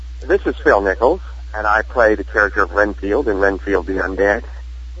This is Phil Nichols, and I play the character of Renfield in Renfield the Undead.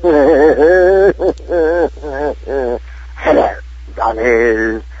 Hello,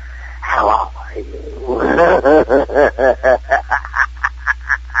 Donald. How are you?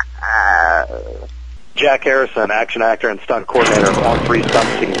 Jack Harrison, action actor and stunt coordinator of all three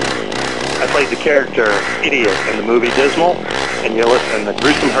stunt teams. I played the character Idiot in the movie Dismal, and you're listening to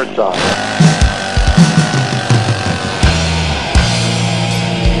Gruesome Herzog.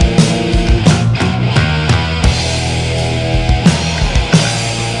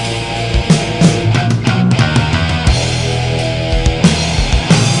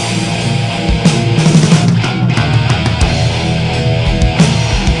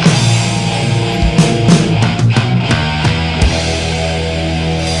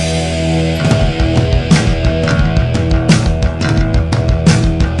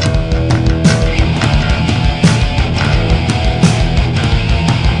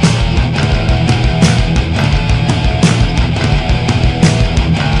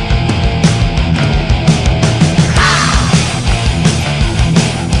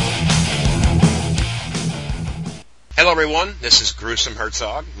 Hello everyone, this is Gruesome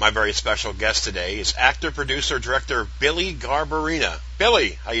Herzog. My very special guest today is actor, producer, director Billy Garbarina.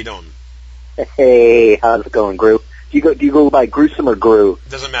 Billy, how you doing? Hey, how's it going, Gru? Do you go by Gruesome or Gru?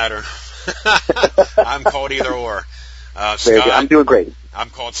 Doesn't matter. I'm called either or. Scott, I'm doing great. I'm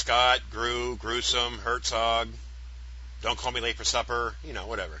called Scott, Gru, Gruesome, Herzog. Don't call me late for supper. You know,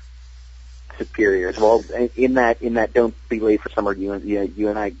 whatever. Superior. Well, in that don't be late for summer. You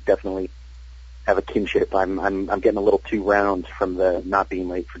and I definitely have a kinship. I'm getting a little too round from the not being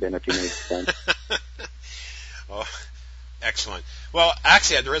late for dinner too many times. Oh, excellent. Well,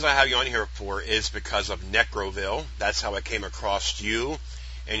 actually, the reason I have you on here for is because of Necroville. That's how I came across you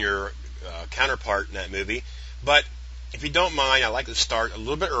and your counterpart in that movie. But if you don't mind, I'd like to start a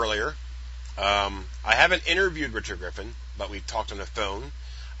little bit earlier. I haven't interviewed Richard Griffin, but we've talked on the phone.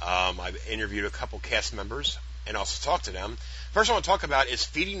 I've interviewed a couple cast members and also talked to them. First I want to talk about is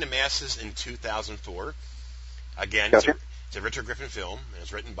Feeding the Masses in 2004. Again, Gotcha. It's a Richard Griffin film, and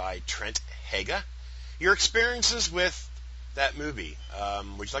it's written by Trent Haga. Your experiences with that movie,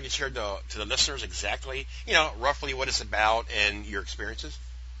 would you like to share to the listeners exactly, roughly what it's about and your experiences?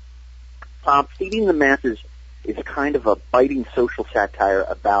 Feeding the Masses is kind of a biting social satire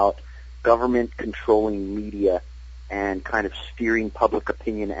about government controlling media and kind of steering public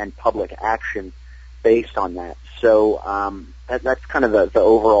opinion and public action based on that. So that's kind of the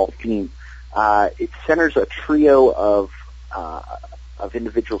overall theme. It centers a trio of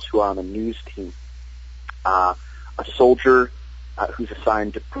individuals who are on a news team. A soldier who's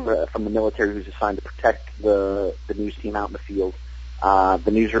assigned from the military, who's assigned to protect the news team out in the field.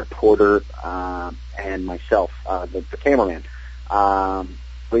 The news reporter and myself, the cameraman.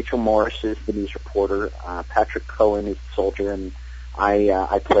 Rachel Morris is the news reporter. Patrick Cohen is the soldier, and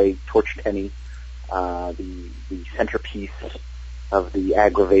I play Torch Tenney, the centerpiece of the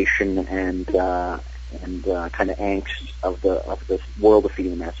aggravation and kind of angst of the world of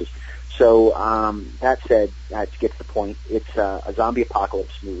Feeding the Masses. So that said, to get to the point, it's a zombie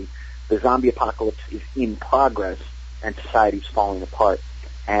apocalypse movie. The zombie apocalypse is in progress, and society is falling apart.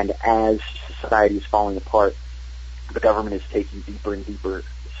 And as society is falling apart, the government is taking deeper and deeper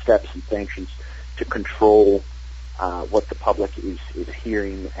steps and sanctions to control what the public is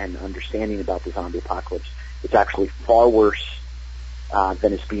hearing and understanding about the zombie apocalypse. It's actually far worse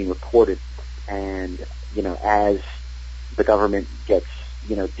than is being reported. And, as the government gets,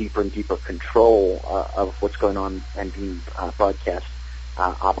 deeper and deeper control of what's going on and being broadcast,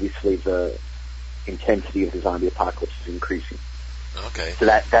 obviously the intensity of the zombie apocalypse is increasing. Okay. So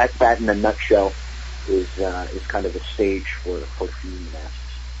that in a nutshell is kind of the stage for Feeding the Masses.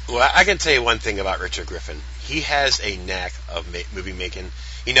 Well, I can tell you one thing about Richard Griffin. He has a knack of movie making.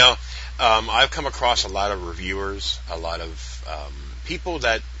 I've come across a lot of reviewers, a lot of people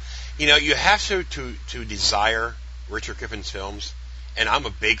that, you have to desire Richard Griffin's films. And I'm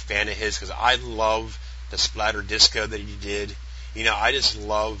a big fan of his because I love the splatter disco that he did. I just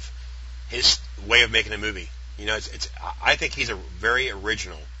love his way of making a movie. I think he's a very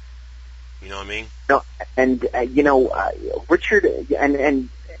original. You know what I mean? No, and Richard, and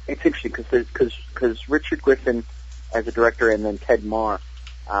it's interesting because Richard Griffin as a director and then Ted Marr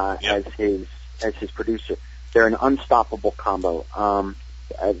as his producer, they're an unstoppable combo.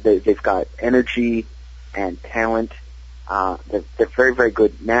 They've got energy and talent. They're very, very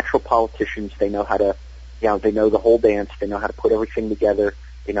good natural politicians. They know how to, they know the whole dance. They know how to put everything together.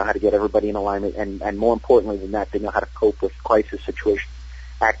 They know how to get everybody in alignment. And more importantly than that, they know how to cope with crisis situations.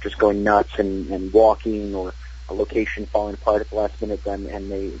 Actors going nuts and walking or location falling apart at the last minute, then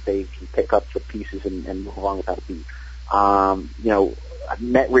and they can pick up the pieces and move along without a beat. I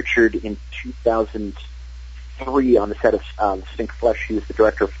met Richard in 2003 on the set of Stink Flesh. He was the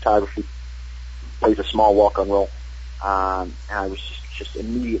director of photography. Plays a small walk-on role, and I was just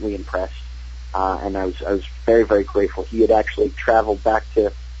immediately impressed. And I was very, very grateful. He had actually traveled back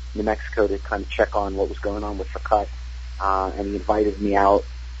to New Mexico to kind of check on what was going on with the cut, and he invited me out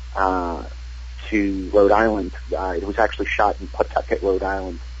to Rhode Island. It was actually shot in Pawtucket, Rhode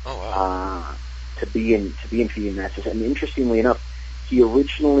Island. Oh wow! To be in Feeding Masses. And interestingly enough, he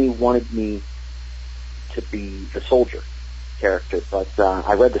originally wanted me to be the soldier character, but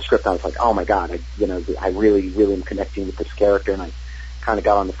I read the script and I was like, oh my god, I really, really am connecting with this character, and I kind of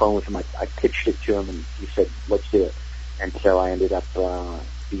got on the phone with him. I pitched it to him, and he said, let's do it. And so I ended up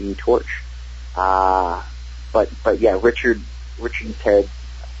being Torch. But yeah, Richard and Ted,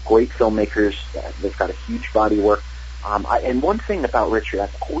 great filmmakers. They've got a huge body of work. And one thing about Richard,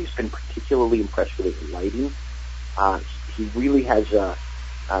 I've always been particularly impressed with his lighting. He really has a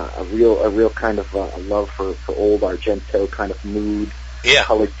real kind of a love for old Argento kind of mood,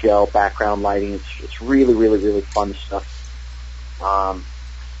 colored gel background lighting. It's really, really, really fun stuff. The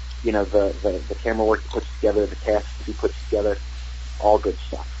camera work he puts together, the casts he puts together, all good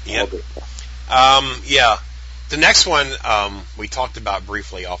stuff. Yep. All good stuff. The next one we talked about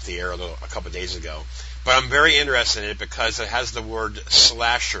briefly off the air a couple of days ago, but I'm very interested in it because it has the word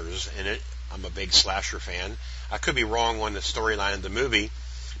slashers in it. I'm a big slasher fan. I could be wrong on the storyline of the movie,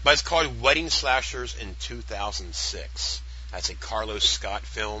 but it's called Wedding Slashers in 2006. That's a Carlos Scott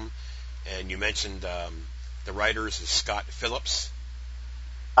film, and you mentioned the writer is Scott Phillips.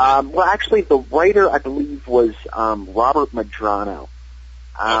 Well, actually, the writer, I believe, was Robert Medrano.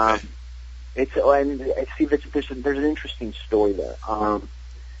 Okay. There's an interesting story there.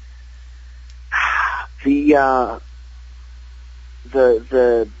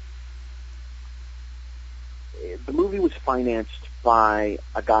 The movie was financed by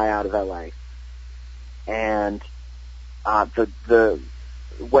a guy out of L.A. and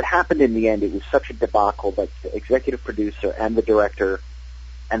what happened in the end, it was such a debacle that the executive producer and the director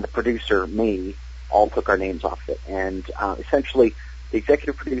and the producer, me, all took our names off it. And essentially, the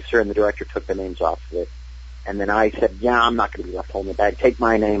executive producer and the director took their names off of it. And then I said, yeah, I'm not going to be left holding the bag. Take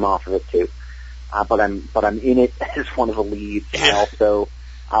my name off of it too. But I'm in it as one of the leads. Yeah.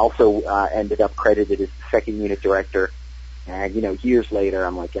 I also ended up credited as the second unit director. And years later,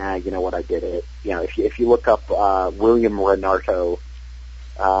 I'm like, you know what, I did it. If you look up William Renardo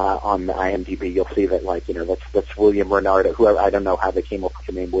on the IMDb, you'll see that that's William Renardo. Who I don't know how they came up with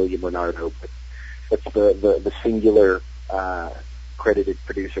the name William Renardo, but that's the singular credited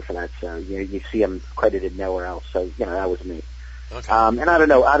producer for that. So you see him credited nowhere else. So that was me. Okay. And I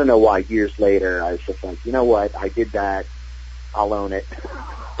don't know why years later I was just like, you know what, I did that. I'll own it.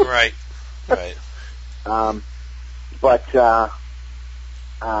 Right. The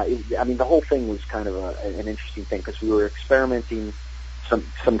whole thing was kind of an interesting thing because we were experimenting.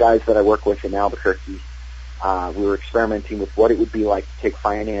 Some guys that I work with in Albuquerque, we were experimenting with what it would be like to take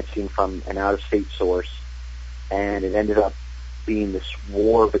financing from an out-of-state source, and it ended up being this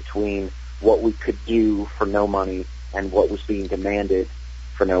war between what we could do for no money and what was being demanded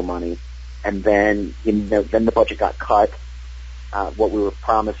for no money. And then, then the budget got cut, what we were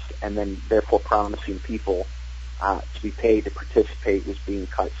promised, and then therefore promising people to be paid to participate was being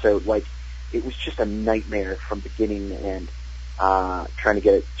cut. So it was just a nightmare from beginning to end, trying to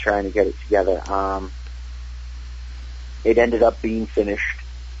get it together. It ended up being finished,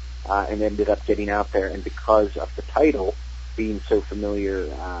 and ended up getting out there, and because of the title being so familiar,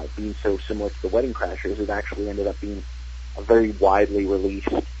 being so similar to The Wedding Crashers, it actually ended up being a very widely released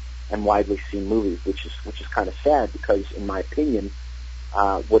and widely seen movie, which is kind of sad because, in my opinion,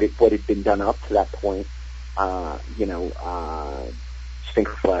 what had been done up to that point,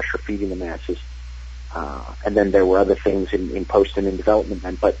 Stinker Flesh or Feeding the Masses, and then there were other things in post and in development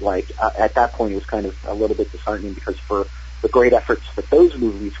then, but at that point it was kind of a little bit disheartening because for the great efforts that those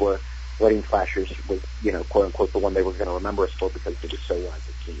movies were, Wedding Crashers was, quote unquote, the one they were going to remember us for because it was so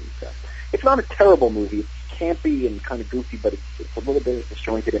widely seen. So it's not a terrible movie. It's campy and kind of goofy, but it's a little bit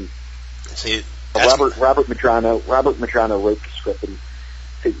disjointed. And see, Robert Medrano wrote the script, and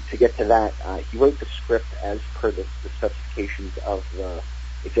to get to that, he wrote the script as per the specifications of the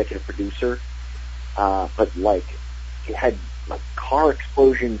executive producer, but it had car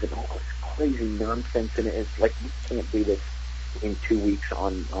explosions and all this crazy nonsense in it. It's like, you can't do this in 2 weeks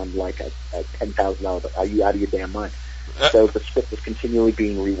on a $10,000. Are you out of your damn mind? So the script was continually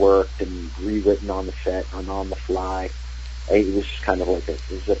being reworked and rewritten on the set and on the fly. It was just kind of it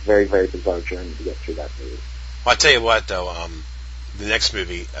was a very, very bizarre journey to get through that movie. Well, I'll tell you what, though, the next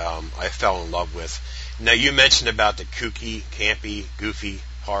movie I fell in love with. Now, you mentioned about the kooky, campy, goofy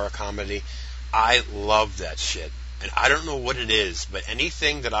horror comedy. I love that shit. And I don't know what it is, but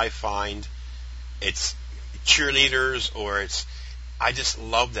anything that I find, it's cheerleaders or I just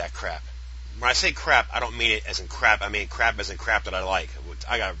love that crap. When I say crap, I don't mean it as in crap. I mean crap as in crap that I like.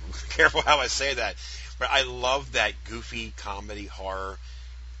 I got to be careful how I say that. But I love that goofy comedy horror.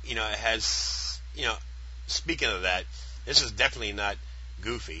 It has, speaking of that, this is definitely not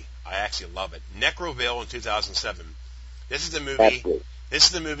goofy. I actually love it. Necroville in 2007. This is the movie. Absolutely. This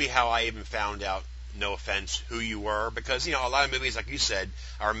is the movie how I even found out, no offense, who you were, because a lot of movies, like you said,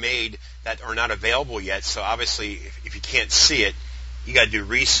 are made that are not available yet. So obviously, if you can't see it, you got to do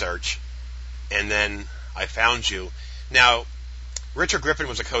research. And then I found you. Now, Richard Griffin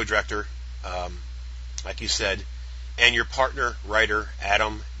was a co-director, like you said, and your partner writer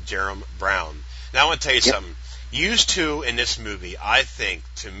Adam Jerem Brown. Now I want to tell you something. You two in this movie, I think,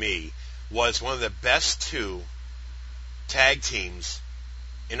 to me, was one of the best two tag teams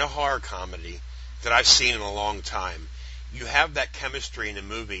in a horror comedy that I've seen in a long time. You have that chemistry in the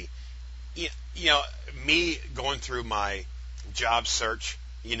movie. Me going through my job search,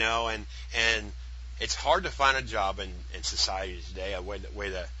 and it's hard to find a job in society today, the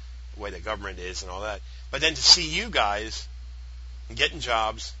way the government is and all that. But then to see you guys getting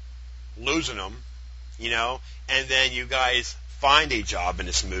jobs, losing them, and then you guys find a job in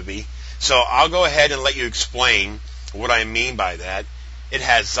this movie. So I'll go ahead and let you explain what I mean by that. It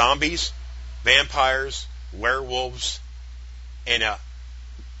has zombies, vampires, werewolves, and a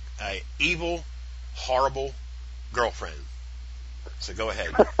evil, horrible girlfriend. So go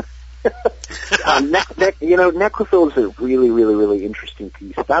ahead. Necrophile is a really, really, really interesting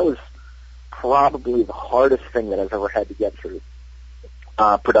piece. That was probably the hardest thing that I've ever had to get through,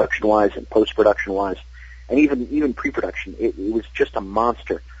 production-wise and post-production-wise, and even pre-production. It was just a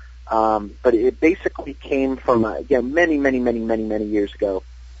monster. But it basically came from, many, many, many, many, many years ago.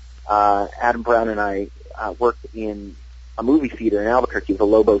 Adam Brown and I worked in a movie theater in Albuquerque, the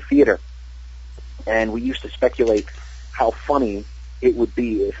Lobo Theater, and we used to speculate how funny it would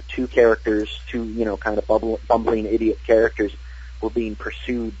be if two characters, kind of bumbling idiot characters, were being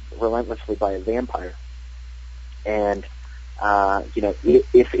pursued relentlessly by a vampire. And,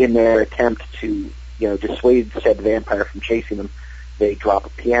 if in their attempt to, dissuade said vampire from chasing them, they drop a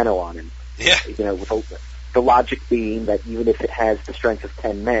piano on him. Yeah. With the logic being that even if it has the strength of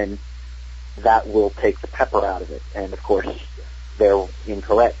 10 men, that will take the pepper out of it. And, of course, they're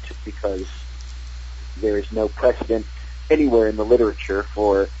incorrect because there is no precedent anywhere in the literature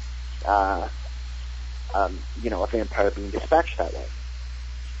for, a vampire being dispatched that way.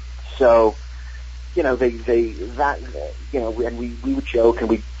 So, and we would joke and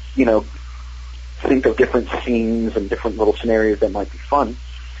we, think of different scenes and different little scenarios that might be fun.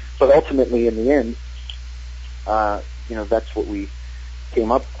 But ultimately, in the end, that's what we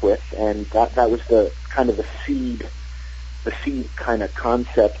came up with, and that was the kind of the seed kind of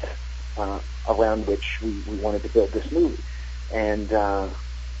concept around which we wanted to build this movie. And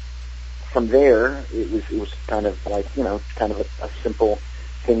from there, it was kind of like, kind of a simple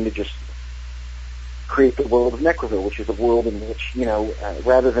thing to just create the world of Necroville, which is a world in which,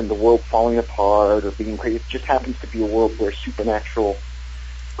 rather than the world falling apart or being created, it just happens to be a world where supernatural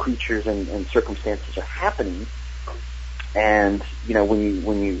creatures and circumstances are happening. And,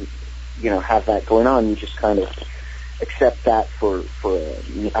 when you have that going on, you just kind of accept that for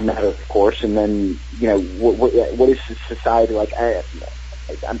a matter of course. And then, what is society like?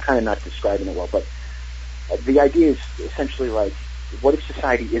 I'm kind of not describing it well, but the idea is essentially like, what if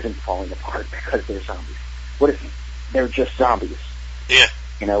society isn't falling apart because they're zombies? What if they're just zombies? Yeah.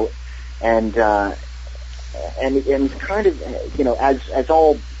 And kind of, as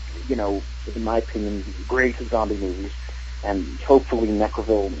all, in my opinion, great zombie movies, and hopefully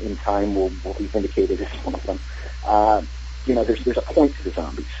Necroville in time will be vindicated as one of them. There's a point to the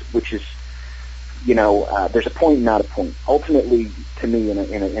zombies, which is, there's a point, not a point. Ultimately, to me, in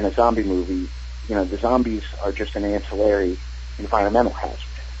a zombie movie, the zombies are just an ancillary environmental hazard.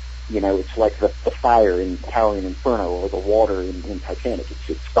 It's like the fire in Towering Inferno or the water in Titanic.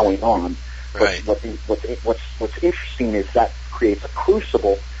 It's going on. Right. But what's interesting is that creates a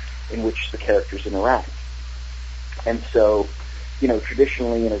crucible in which the characters interact. And so,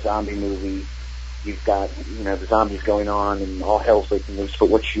 traditionally in a zombie movie, you've got, the zombies going on and all hell's breaking loose, but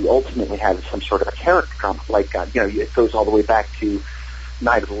what you ultimately have is some sort of a character drama, like, it goes all the way back to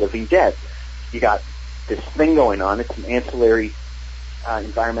Night of the Living Dead. You got this thing going on, it's an ancillary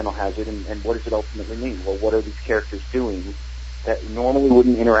environmental hazard, and what does it ultimately mean? Well, what are these characters doing that normally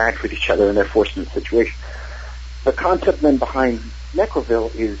wouldn't interact with each other, and they're forced into the situation? the concept then behind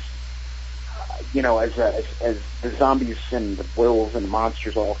Necroville is, as the zombies and the werewolves and the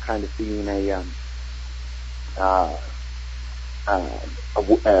monsters all kind of being a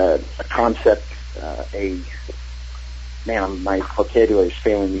concept, my vocabulary is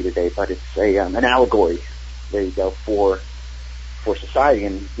failing me today, but it's an allegory. There you go, for society,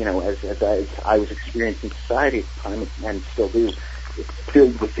 and as I was experiencing society at the time, and still do, it's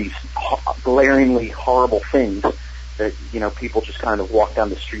filled with these glaringly horrible things that people just kind of walk down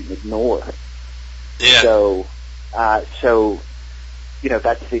the street and ignore. Yeah. So that's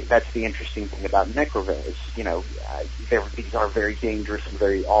the interesting thing about Necroville is these are very dangerous and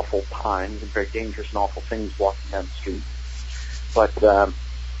very awful times and very dangerous and awful things walking down the street, but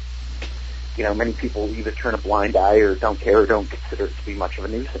many people either turn a blind eye or don't care or don't consider it to be much of a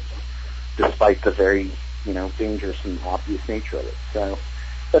nuisance, despite the very, dangerous and obvious nature of it. So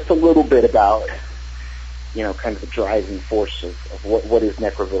that's a little bit about, kind of the driving force of what is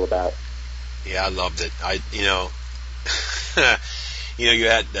Necroville about. Yeah, I loved it. You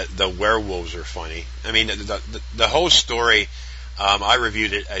had the werewolves are funny. I mean, the whole story, I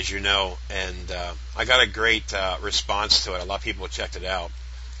reviewed it, as you know, and I got a great response to it. A lot of people checked it out.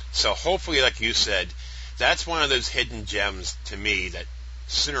 So hopefully, like you said, that's one of those hidden gems to me that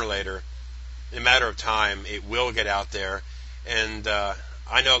sooner or later, in a matter of time, it will get out there. And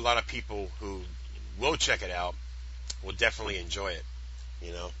I know a lot of people who will check it out will definitely enjoy it,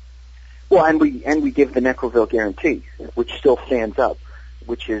 Well, and we give the Necroville guarantee, which still stands up,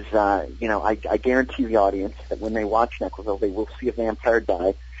 which is, I guarantee the audience that when they watch Necroville, they will see a vampire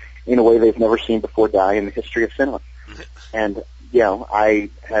die in a way they've never seen before die in the history of cinema. And I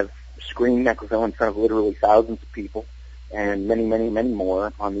have screened Necroville in front of literally thousands of people, and many, many, many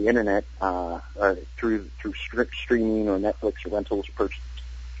more on the internet, through streaming or Netflix or rentals or purchases.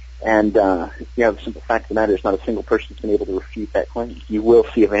 And the simple fact of the matter is, not a single person has been able to refute that claim. You will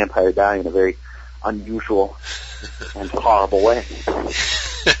see a vampire die in a very unusual and horrible way.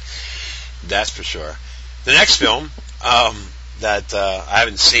 That's for sure. The next film that I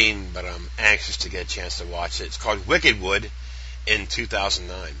haven't seen, but I'm anxious to get a chance to watch it. It's called Wickedwood in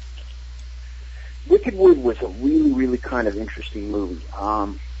 2009. Wickedwood was a really, really kind of interesting movie.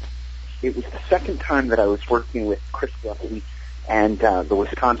 It was the second time that I was working with Chris Ruffy and the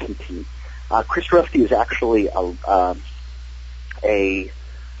Wisconsin team. Chris Ruffy is actually a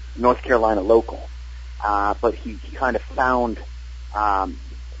North Carolina local, but he kind of found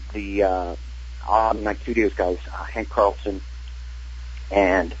the Autumn Night Studios guys, Hank Carlson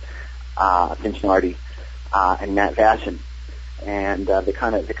and Vince Nardi and Matt Vasson, and they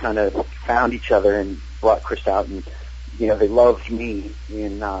kind of found each other and brought Chris out, and they loved me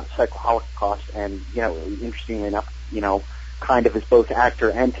in Psycho Holocaust, and interestingly enough, kind of as both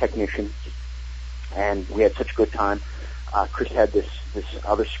actor and technician, and we had such a good time. Chris had this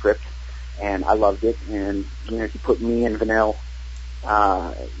other script, and I loved it, and he put me and Vanell,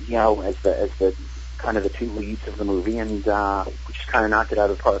 as the kind of the two leads of the movie, and we just kind of knocked it out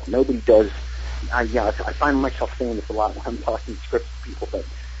of the park. Nobody does. I find myself saying this a lot when I'm talking scripts to people, but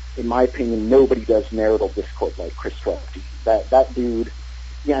in my opinion, nobody does marital discord like Chris Ruffy. That dude,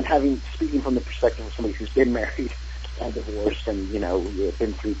 and speaking from the perspective of somebody who's been married and divorced, and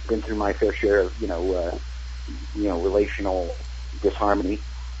been through my fair share of relational disharmony.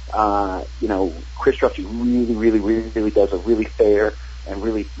 Chris Ruffy really, really, really, really does a really fair and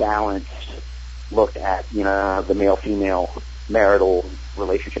really balanced look at the male-female marital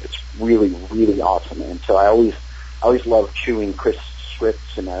relationship. It's really, really awesome, and so I always love chewing Chris'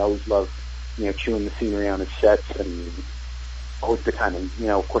 scripts, and I always love chewing the scenery on his sets, and always the kind of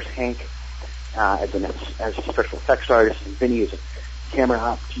of course Hank as a special effects artist, and Vinny as a camera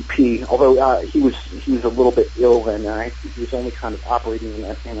op GP, although he was a little bit ill, and I think he was only kind of operating in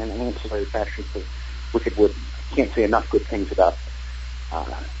an ancillary fashion for Wickedwood. I can't say enough good things about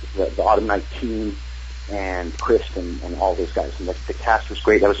the Autumn Night team and Chris and all those guys, and the cast was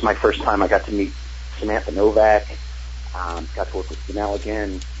great. That was my first time I got to meet Samantha Novak, got to work with Vanell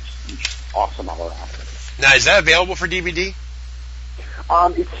again. Just awesome all around. Now, is that available for DVD?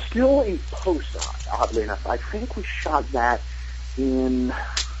 It's still in post, oddly enough. I think we shot that in,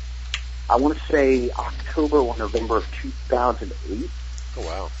 I want to say, October or November of 2008. Oh,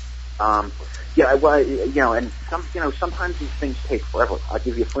 wow. And sometimes these things take forever. I'll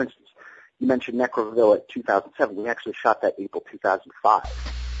give you, for instance, you mentioned Necroville at 2007. We actually shot that April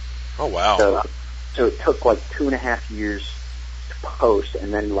 2005. Oh, wow. So it took like 2.5 years to post,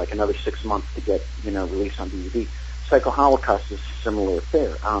 and then like another 6 months to get, released on DVD. Psycho Holocaust is a similar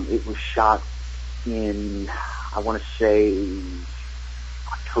affair. It was shot in, I want to say,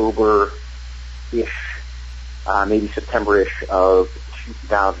 October-ish maybe September-ish of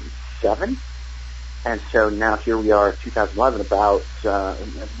 2007. And so now here we are, 2011, about,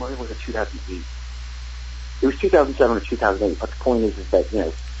 what was it, 2008? It was 2007 or 2008, but the point is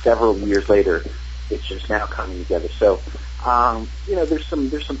that, several years later, it's just now coming together. So, there's some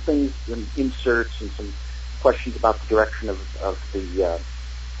things, some inserts and some questions about the direction of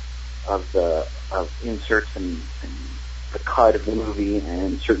inserts and the cut of the movie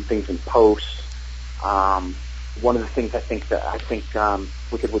and certain things in post. One of the things I think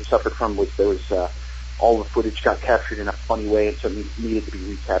Wicked Wood suffered from was there was all the footage got captured in a funny way, and so it needed to be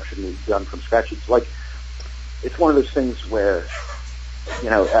recaptured and done from scratch. It's one of those things where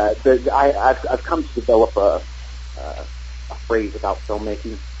I've come to develop a phrase about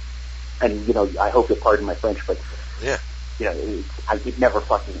filmmaking, and I hope you'll pardon my French, but yeah, it never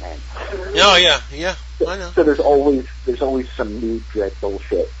fucking ends. No, yeah, I know. So there's always some new dread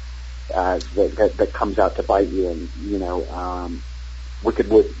bullshit that comes out to bite you, and Wicked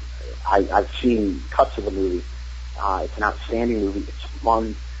Wood. I've seen cuts of the movie. It's an outstanding movie. It's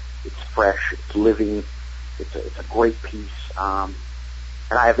fun. It's fresh. It's living. It's a great piece. And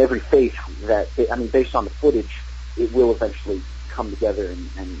I have every faith that, based on the footage, it will eventually come together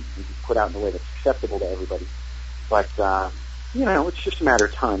and be put out in a way that's acceptable to everybody. But, it's just a matter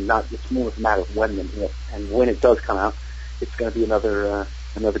of time. It's more of a matter of when than if. And when it does come out, it's going to be another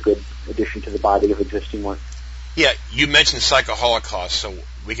good addition to the body of existing work. Yeah, you mentioned Psycho Holocaust, so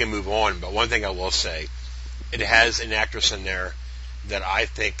we can move on. But one thing I will say, it has an actress in there that I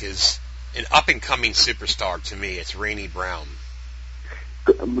think is an up-and-coming superstar to me. It's Rainey Brown.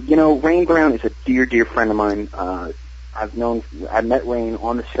 Rain Brown is a dear, dear friend of mine. I met Rain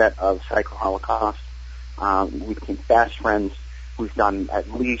on the set of Psycho Holocaust. We became fast friends. We've done at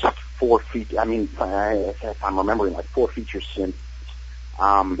least 4 features. If I'm remembering, 4 features since.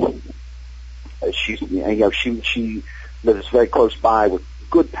 She lives very close by with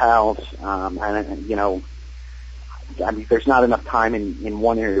good pals, there's not enough time in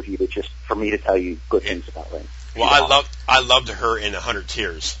one interview for me to tell you good things about Rain. Well, I loved her in 100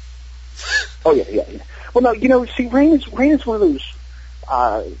 Tears. Oh yeah. Well, no, Rain is one of those,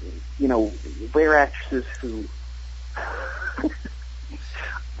 rare actresses who.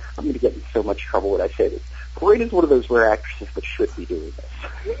 I'm going to get in so much trouble when I say this. Rain is one of those rare actresses that should be doing this.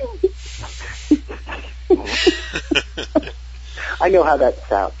 I know how that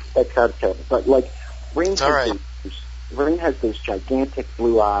sounds. That sounds terrible, but Rain has those gigantic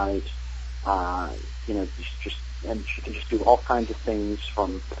blue eyes. And she can just do all kinds of things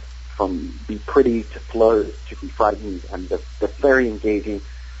from be pretty to flirt to be frightened, and they're very engaging.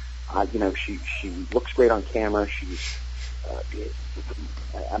 She looks great on camera. She's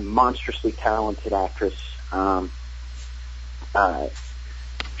a monstrously talented actress.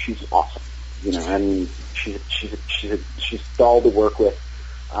 She's awesome. She's dull to work with.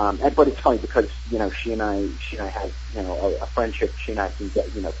 But it's funny because she and I have a friendship. She and I can get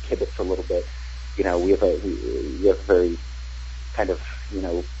kibitz a little bit. We have a very kind of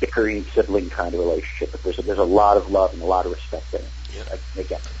bickering sibling kind of relationship. But there's a lot of love and a lot of respect there. Yeah.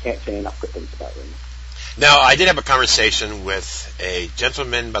 Again, I can't say enough good things about her. Now, I did have a conversation with a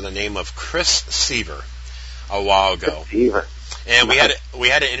gentleman by the name of Chris Seaver a while ago. Seaver. And we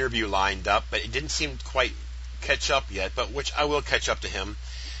had an interview lined up, but it didn't seem to quite catch up yet. But which I will catch up to him.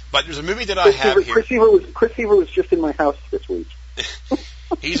 But there's a movie that I have here. Chris Seaver was just in my house this week.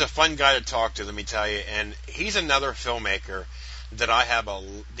 He's a fun guy to talk to, let me tell you, and he's another filmmaker that I have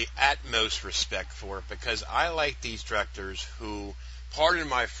the utmost respect for, because I like these directors who, pardon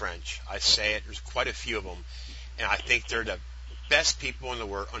my French, I say it, there's quite a few of them, and I think they're the best people on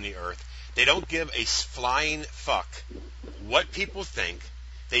the earth. They don't give a flying fuck what people think.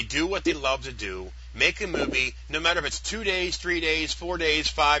 They do what they love to do. Make a movie, no matter if it's 2 days, 3 days, 4 days,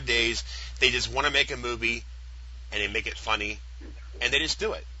 5 days, they just want to make a movie, and they make it funny, and they just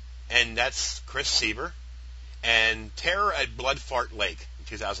do it. And that's Chris Seaver and Terror at Bloodfart Lake in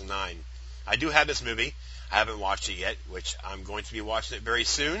 2009. I do have this movie. I haven't watched it yet, which I'm going to be watching it very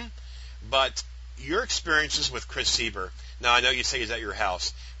soon. But your experiences with Chris Seaver, now I know you say he's at your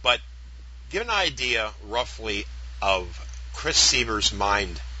house, but give an idea roughly of Chris Seaver's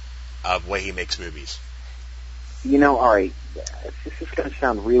mind of the way he makes movies. All right, this is going to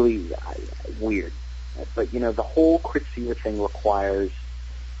sound really weird, but the whole Chris Seaver thing requires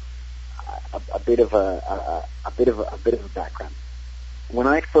a bit of a background. When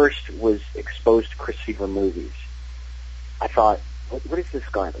I first was exposed to Chris Seaver movies, I thought, what is this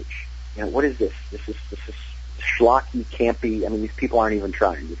garbage? What is this? This is schlocky, campy. These people aren't even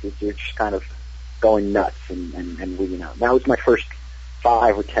trying. They're just kind of going nuts and wigging out. That was my first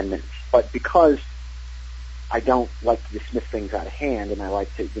 5 or 10 minutes. But because I don't like to dismiss things out of hand, and I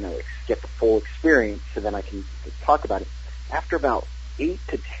like to, get the full experience so then I can talk about it. After about 8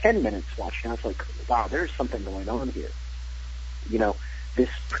 to 10 minutes watching, I was like, wow, there's something going on here. This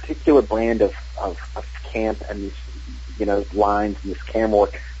particular brand of camp and these, lines and this camera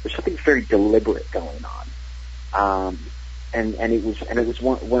work, there's something very deliberate going on. And it was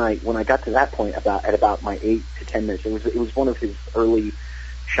one, when I got to that point at about my 8 to 10 minutes, it was one of his early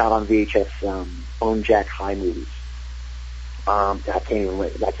shot on VHS, Bone Jack High movies. I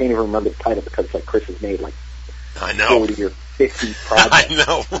can't even remember the title because Chris has made I know 40 or 50 projects. I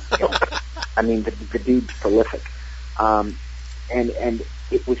know. I mean, the dude's prolific. And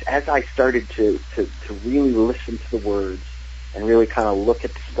it was as I started to really listen to the words and really kind of look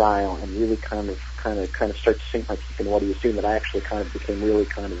at the style and really kind of start to sink my teeth in what he was doing that I actually kind of became really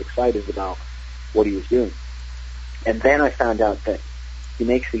kind of excited about what he was doing. And then I found out that he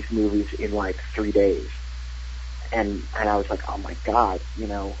makes these movies in 3 days. And I was like, oh my God,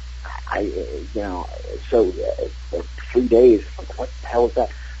 so 3 days, what the hell is that?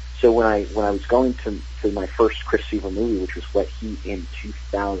 So when I was going to my first Chris Seaver movie, which was Wet Heat in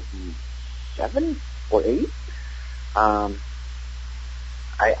 2007 or 8,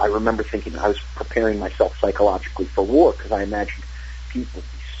 I remember thinking I was preparing myself psychologically for war because I imagined people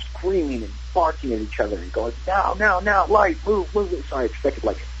would be screaming and barking at each other and going, now, light, move. So I expected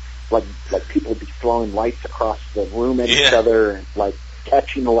like people would be throwing lights across the room at each other and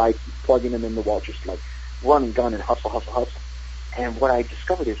catching the lights, and plugging them in the wall, just run and gun and hustle. And what I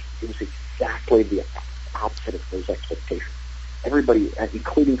discovered is it was exactly the opposite of those expectations. Everybody,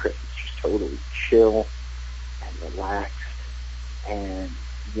 including Chris, was just totally chill and relaxed, and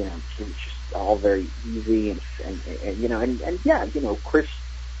it was just all very easy and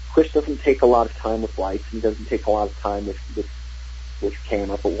Chris doesn't take a lot of time with lights and he doesn't take a lot of time with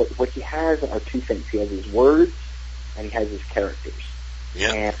camera, but what he has are two things. He has his words and he has his characters.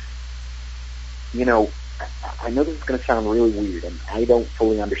 Yeah. And I know this is going to sound really weird, and I don't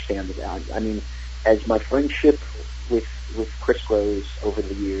fully understand it. I mean, as my friendship with Chris grows over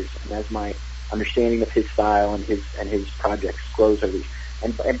the years, and as my understanding of his style and his projects grows over the years,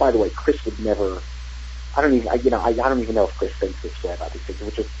 and by the way, Chris would never. I don't even know if Chris thinks this way about these things,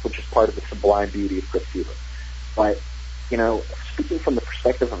 which is part of the sublime beauty of Chris Seaver. But speaking from the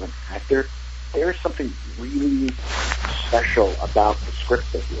perspective of an actor, there is something really special about the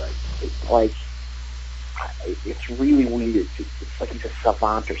script that he writes. It's really weird. It's like he's a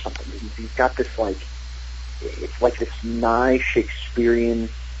savant or something. He's got this it's like this nigh Shakespearean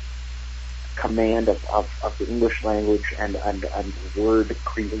command of the English language and word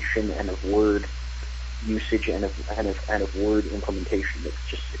creation and of word usage and of word implementation.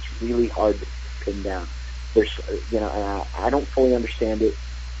 It's really hard to pin down. There's and I don't fully understand it.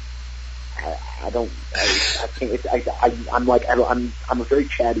 I'm a very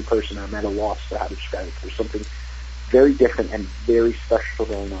chatty person. I'm at a loss for how to describe it. There's something very different and very special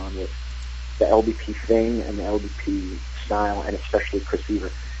going on with the LBP thing and the LBP style, and especially Chris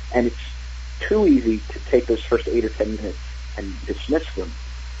Seaver. And it's too easy to take those first 8 or 10 minutes and dismiss them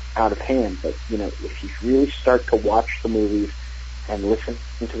out of hand. But if you really start to watch the movies and listen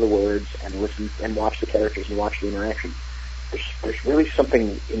to the words and listen and watch the characters and watch the interactions, there's really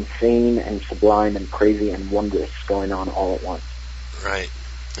something insane and sublime and crazy and wondrous going on all at once. Right.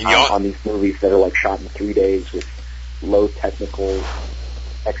 On these movies that are shot in 3 days with low technical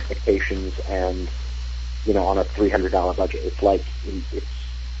expectations and on a $300 budget. It's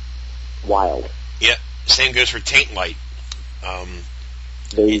wild. Yeah. Same goes for Taint Light.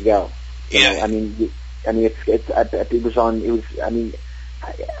 There you go. Yeah. I mean, it was on. It was. I mean,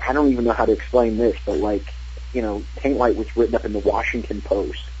 I don't even know how to explain this, but Taint Light was written up in the Washington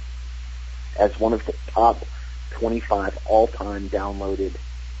Post as one of the top 25 all-time downloaded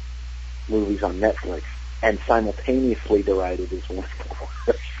movies on Netflix, and simultaneously derided as one of the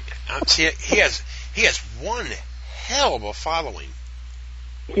worst. He has one hell of a following.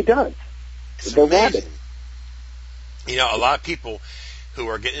 He does. It's They're amazing. rabid. A lot of people who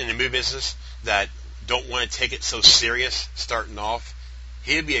are getting in the movie business that don't want to take it so serious starting off,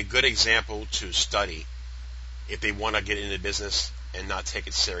 he'd be a good example to study if they want to get into business and not take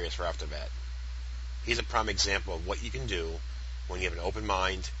it serious right off the bat. He's a prime example of what you can do when you have an open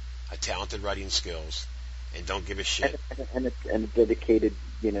mind, a talented writing skills, and don't give a shit. And a dedicated,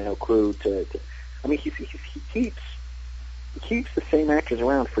 crew to I mean, he keeps the same actors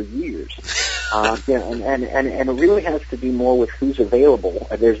around for years. And it really has to do more with who's available.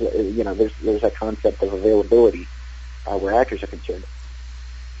 There's a concept of availability where actors are concerned.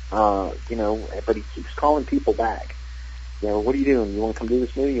 But he keeps calling people back. you know, what are you doing? You want to come do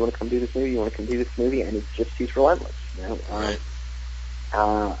this movie? You want to come do this movie? You want to come do this movie? And it's just, he's relentless, you know. Right.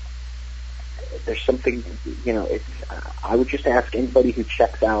 There's something, you know, it's, I would just ask anybody who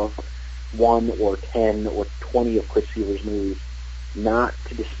checks out 1 or 10 or 20 of Chris Seaver's movies not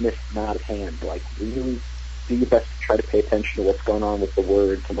to dismiss them out of hand. Like, really do your best to try to pay attention to what's going on with the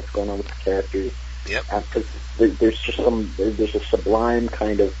words and what's going on with the characters. Yep. Because there's just there's a sublime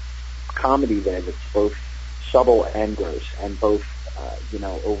kind of comedy there that's both subtle and gross, and both, you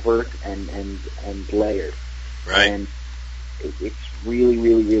know, overt and layered. Right. And it's really,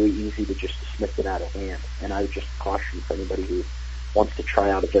 really, really easy to just dismiss it out of hand. And I would just caution for anybody who wants to try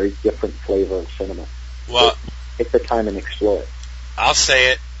out a very different flavor of cinema. Well, take the time and explore it. I'll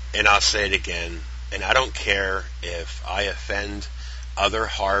say it, and I'll say it again, and I don't care if I offend other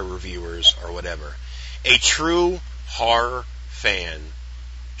horror reviewers or whatever. A true horror fan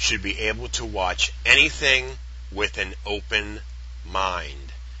should be able to watch anything with an open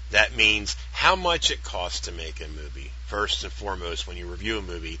mind. That means how much it costs to make a movie. First and foremost, when you review a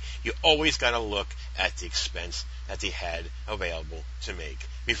movie, you always got to look at the expense that they had available to make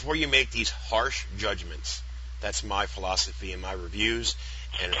before you make these harsh judgments. That's my philosophy in my reviews,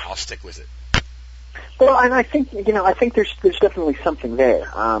 and I'll stick with it. Well, and I think, you know, I think there's definitely something there,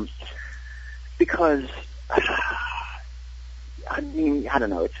 because I mean, I don't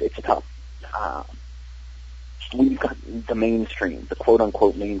know, it's tough. We've got the mainstream, the quote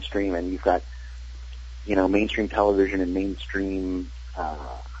unquote mainstream, and you've got, you know, mainstream television and mainstream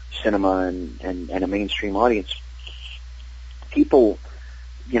cinema and a mainstream audience. People,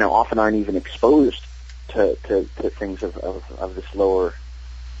 you know, often aren't even exposed to things of this lower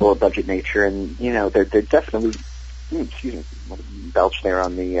budget nature, and you know, they're definitely excuse me, belch there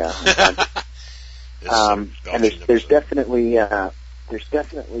on the and there's definitely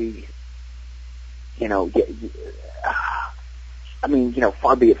you know, I mean, you know,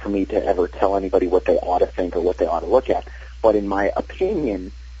 far be it for me to ever tell anybody what they ought to think or what they ought to look at, but in my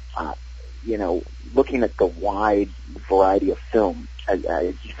opinion, you know, looking at the wide variety of film,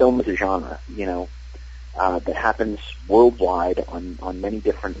 film is a genre, you know, that happens worldwide on many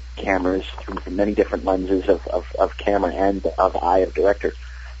different cameras through many different lenses of camera and of eye of director.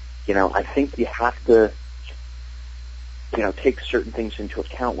 You know, I think you have to, you know, take certain things into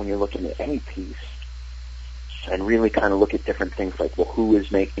account when you're looking at any piece, and really kind of look at different things like, well, who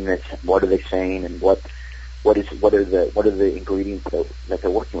is making this? What are they saying? And what are the ingredients that they're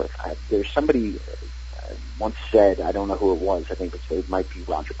working with? There's somebody once said, I don't know who it was. I think it might be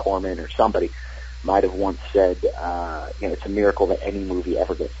Roger Corman or somebody might have once said, you know, it's a miracle that any movie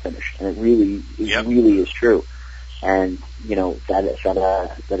ever gets finished, and it really is true. And you know, that a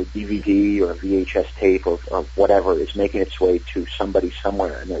DVD or a VHS tape or whatever is making its way to somebody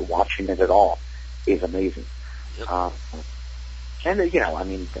somewhere, and they're watching it at all, is amazing. Yep. And you know, I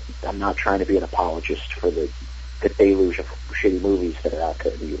mean, I'm not trying to be an apologist for the deluge of shitty movies that are out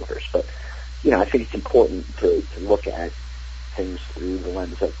there in the universe, but you know, I think it's important to look at things through the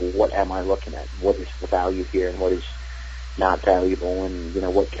lens of, well, what am I looking at? What is the value here, and what is not valuable, and you know,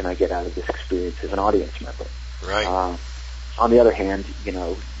 what can I get out of this experience as an audience member? Right. On the other hand, you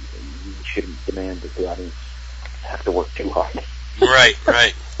know, you shouldn't demand that the audience have to work too hard. Right.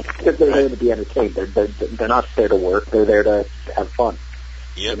 Because they're there to be entertained. They're not there to work. They're there to have fun.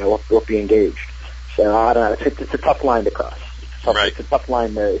 Yep. You know, or be engaged. So I don't know. It's a tough line to cross. Right. It's a tough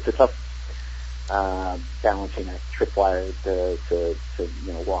line. It's a tough balancing act, tripwire to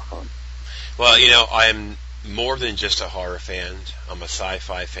you know, walk on. Well, you know, I'm more than just a horror fan. I'm a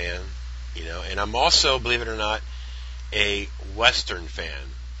sci-fi fan. You know, and I'm also, believe it or not, a Western fan.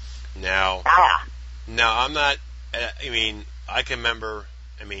 Now I'm not. I mean, I can remember.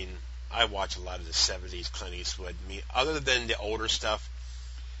 I mean, I watch a lot of the '70s Clint Eastwood. I mean, other than the older stuff,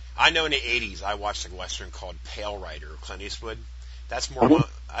 I know in the '80s I watched a Western called Pale Rider, Clint Eastwood. That's more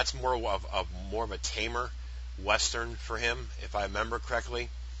of a tamer Western for him, if I remember correctly.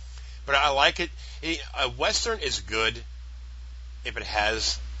 But I like it. A Western is good if it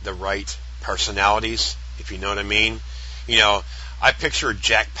has the right personalities, if you know what I mean. You know, I picture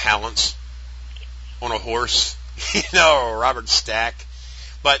Jack Palance on a horse, you know, or Robert Stack.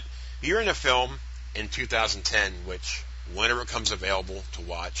 But you're in a film in 2010, which whenever it comes available to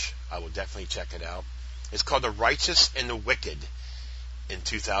watch, I will definitely check it out. It's called The Righteous and the Wicked in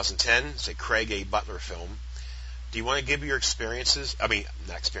 2010. It's a Craig A. Butler film. Do you want to give your experiences? I mean,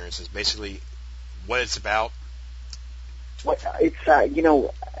 not experiences, basically what it's about? Well, it's, you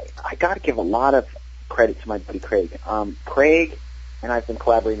know, I got to give a lot of credit to my buddy Craig. Craig and I've been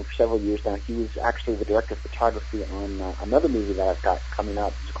collaborating for several years now. He was actually the director of photography on another movie that I've got coming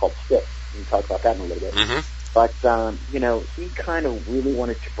out. It's called Stick. We can talk about that in a little bit. Mm-hmm. But, he kind of really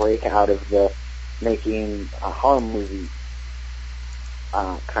wanted to break out of the making a horror movie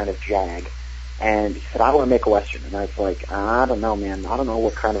kind of jag. And he said, I want to make a Western. And I was like, I don't know, man. I don't know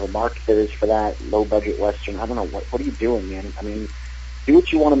what kind of a market there is for that low-budget Western. I don't know. What are you doing, man? I mean, do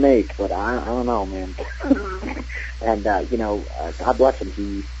what you want to make, but I don't know, man. And, God bless him.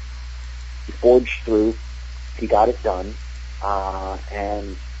 He forged through. He got it done.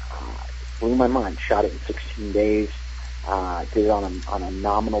 And blew my mind. Shot it in 16 days. Did it on a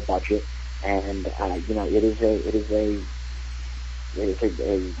nominal budget. And, it is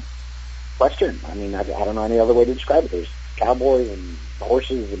a Western. I mean, I don't know any other way to describe it. There's cowboy and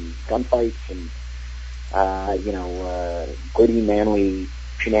horses and gunfights and, gritty, manly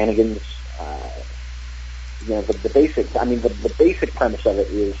shenanigans. The basic, the basic premise of it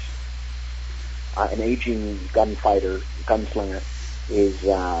is an aging gunslinger is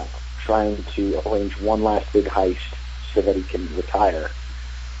trying to arrange one last big heist so that he can retire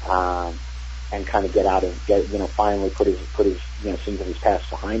and kind of finally put his sins of his past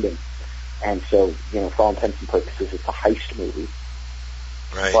behind him. And so, for all intents and purposes, it's a heist movie.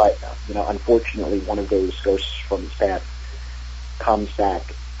 Right. But, unfortunately, one of those ghosts from his past comes back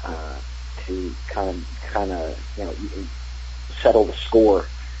to kind of settle the score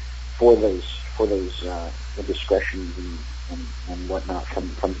for those indiscretions and whatnot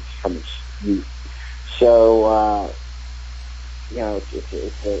from his youth. So,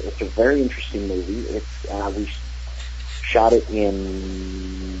 it's a very interesting movie. We shot it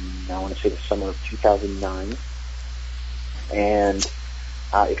in, I want to say, the summer of 2009, and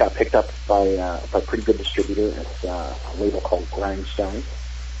it got picked up by a pretty good distributor. It's a label called Grindstone.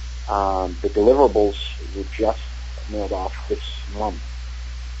 The deliverables were just mailed off this month,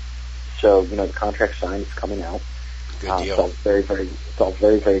 so the contract signed. It's coming out. Good deal. It's all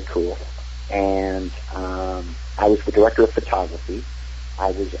very, very cool. And I was the director of photography.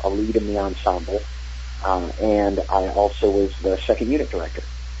 I was a lead in the ensemble. And I also was the second unit director.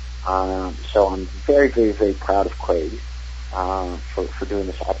 So I'm very, very, very proud of Craig for doing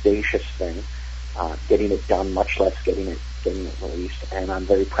this audacious thing, getting it done, much less getting it released. And I'm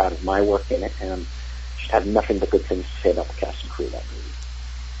very proud of my work in it, and just have nothing but good things to say about the cast and crew of that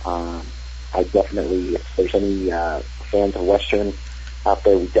movie. I definitely, if there's any fans of Western out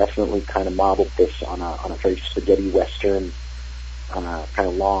there, we definitely kind of modeled this on a very spaghetti Western, kind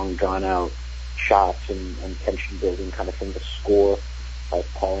of long, drawn-out shots and tension building kind of thing. The score by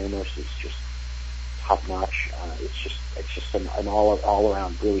Paul Amos is just top notch. It's just an all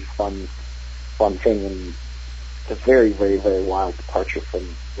around really fun thing, and it's a very, very, very wild departure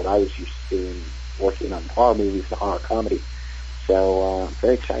from what I was used to doing, working on horror movies and horror comedy. So I'm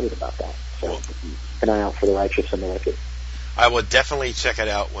very excited about that. So keep an eye out for The Righteous and the Wicked. I will definitely check it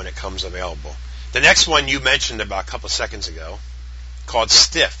out when it comes available. The next one you mentioned about a couple of seconds ago, called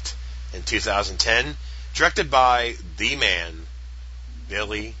Stiffed, in 2010, directed by the man,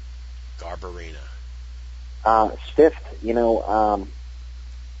 Billy Garbarina. Stiffed,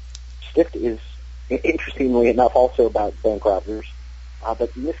 Stiffed is, interestingly enough, also about bank robbers,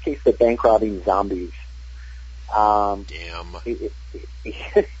 but in this case, they're bank robbing zombies. Damn.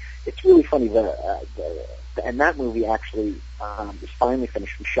 It's really funny. And that movie actually is finally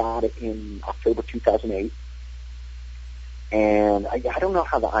finished. We shot it in October 2008. And I don't know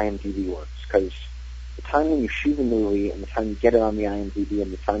how the IMDb works, because the time when you shoot a movie and the time you get it on the IMDb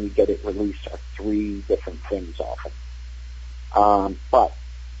and the time you get it released are three different things often. But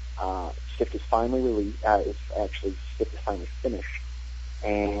Stiffed is finally released. Stiffed is finally finished,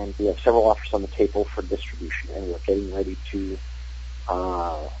 and we have several offers on the table for distribution, and we're getting ready to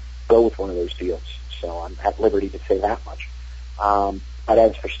go with one of those deals. So I'm at liberty to say that much. But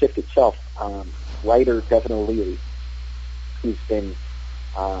as for Stiffed itself, writer Devin O'Leary, who's been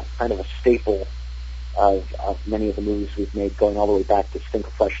kind of a staple of many of the movies we've made, going all the way back to Stink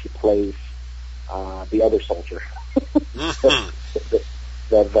of Flesh. He plays the other soldier,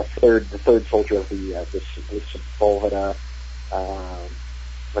 the third soldier of this Sepulveda,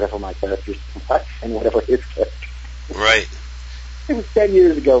 whatever my character's was, and whatever his character. Right. It was 10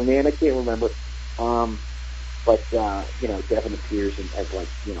 years ago, man. I can't remember. But Devin appears as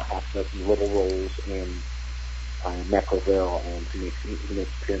half a dozen little roles in Necroville, and he makes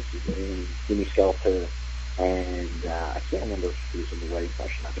appearances in Jimmy Skelter, and I can't remember if he was in the writing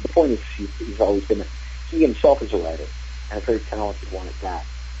session. But the point is, he's always been he himself is a writer, and a very talented one at that.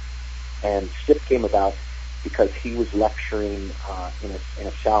 And Stiff came about because he was lecturing in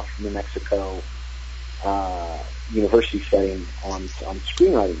a South New Mexico university setting on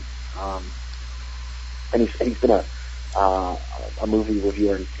screenwriting, and he's been a a movie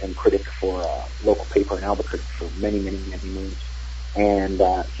reviewer and critic for a local paper in Albuquerque for many moons. And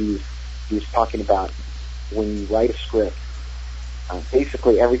he was talking about when you write a script,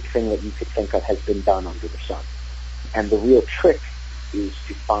 basically everything that you could think of has been done under the sun. And the real trick is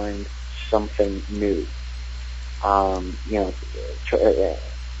to find something new.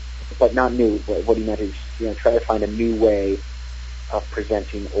 But not new. But what he meant is, try to find a new way of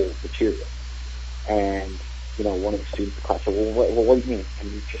presenting old material. And, one of the students in the class said, well, what do you mean?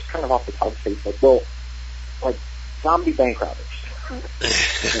 And he just kind of off the top of his face, like, well, like zombie bank robbers.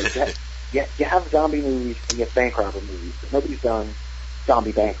 You have zombie movies and you have bank robber movies, but nobody's done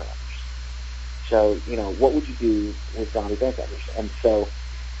zombie bank robbers. So, what would you do with zombie bank robbers? And so,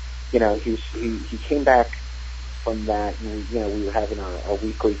 he came back from that, and we were having our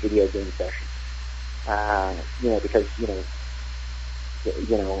weekly video game session. Because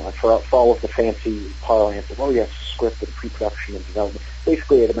for all of the fancy parlance of, script and pre-production and development,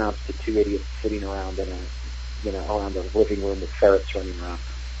 basically it amounts to two idiots sitting around in around the living room with ferrets running around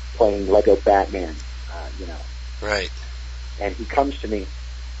playing Lego Batman, Right. And he comes to me,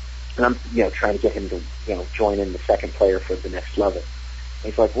 and I'm, trying to get him to, join in the second player for the next level.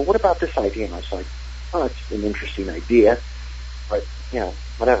 And he's like, well, what about this idea? And I was like, oh, it's an interesting idea, but,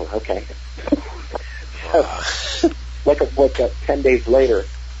 whatever, okay. So, like 10 days later,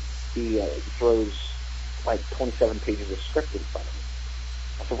 he throws like 27 pages of script in front of me.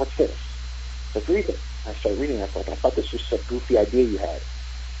 I said, what's this? He said, read it. I started reading it. I was like, I thought this was a goofy idea you had.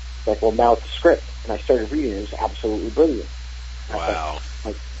 He's like, well, now it's a script. And I started reading it. It was absolutely brilliant. And Wow.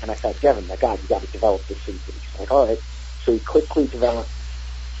 I thought, Devin, my God, you got to develop this. And he's like, all right. So he quickly developed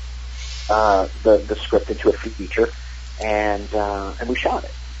the script into a feature, and we shot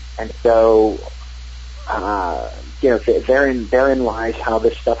it. And so, therein lies how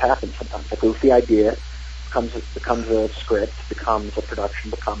this stuff happens. Sometimes a goofy idea becomes a script, becomes a production,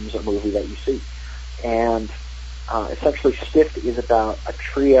 becomes a movie that you see. And essentially, Stiffed is about a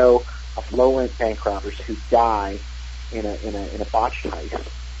trio of low-rent bank robbers who die in a botched heist,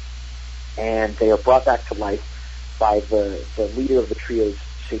 and they are brought back to life by the leader of the trio's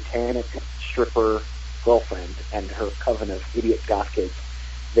satanic stripper girlfriend and her coven of idiot goth kids.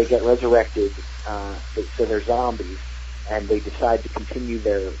 They get resurrected, so they're zombies, and they decide to continue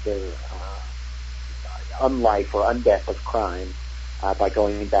their unlife or undeath of crime by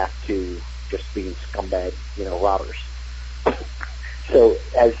going back to just being scumbag, robbers. So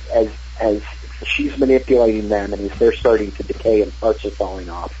as she's manipulating them, and as they're starting to decay and parts are falling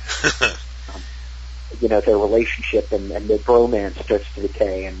off, their relationship and their bromance starts to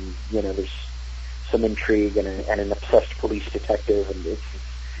decay, and there's some intrigue and an obsessed police detective, and it's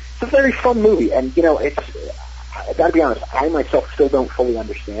a very fun movie. And I got to be honest, I myself still don't fully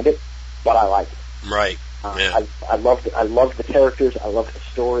understand it, but I like it. Right. Yeah. I love it. I love the characters. I love the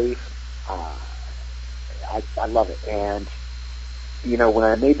story. I love it. And when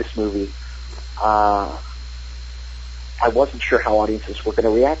I made this movie, I wasn't sure how audiences were going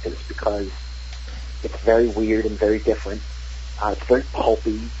to react to this, because it's very weird and very different. It's very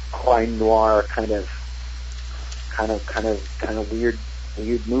pulpy, crime noir kind of weird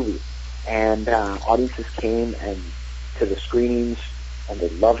movie. And audiences came and to the screenings, and they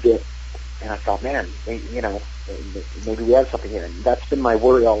loved it. And I thought, man, maybe we have something here. And that's been my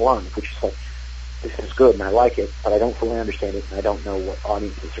worry all along, which is like, this is good and I like it, but I don't fully understand it, and I don't know what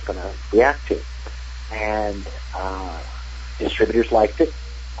audiences are going to react to. And distributors liked it.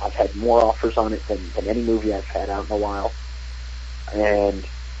 I've had more offers on it than any movie I've had out in a while. And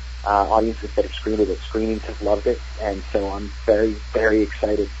audiences that have screened it at screenings have loved it. And so I'm very, very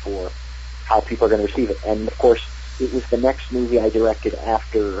excited for how people are going to receive it. And, of course, it was the next movie I directed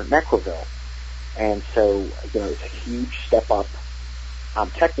after Necroville. And so, it's a huge step up,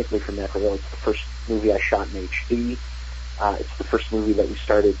 technically from Necroville. It's the first movie I shot in HD. It's the first movie that we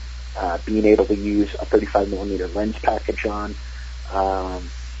started being able to use a 35mm lens package on.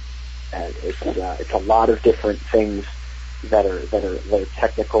 It's a lot of different things that are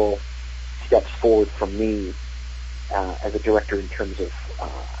technical steps forward from me as a director in terms of,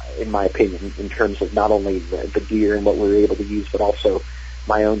 in my opinion, in terms of not only the gear and what we were able to use, but also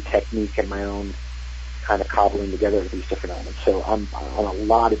my own technique and my own kind of cobbling together of these different elements. So I'm on a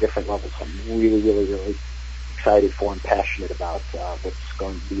lot of different levels. I'm really, really, really excited for and passionate about what's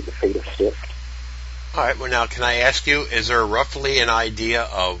going to be the fate of Stiffed. All right. Well, now, can I ask you, is there roughly an idea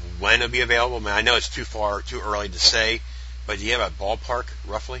of when it'll be available? I mean, I know it's too early to say, but do you have a ballpark,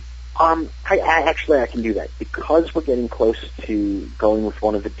 roughly? I can do that, because we're getting close to going with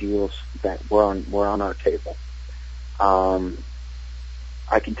one of the deals that were on our table.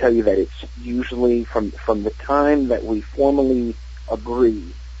 I can tell you that it's usually from the time that we formally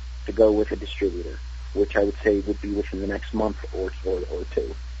agree to go with a distributor, which I would say would be within the next month or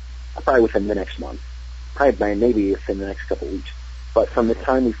two. Probably within the next month. Probably maybe within the next couple of weeks. But from the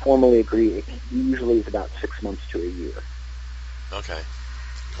time we formally agree, it usually is about 6 months to a year. Okay.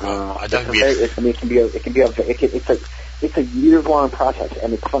 It's a years-long process,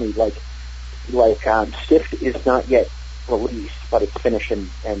 and it's funny. Like Stiff is not yet released, but it's finished, and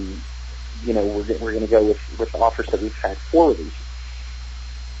we're going to go with offers that we've had for release.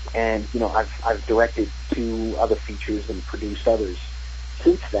 And I've directed 2 other features and produced others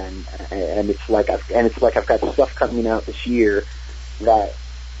since then, and it's like I've got stuff coming out this year that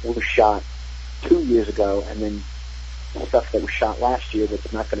was shot 2 years ago, and then stuff that was shot last year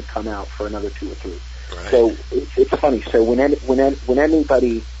that's not going to come out for another 2 or 3. Right. So it's funny. So when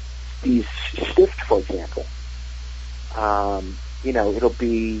anybody sees Stiffed, for example, it'll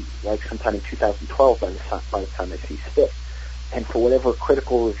be like sometime in 2012 by the time I see Stiffed. And for whatever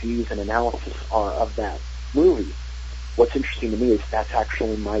critical reviews and analysis are of that movie, what's interesting to me is that's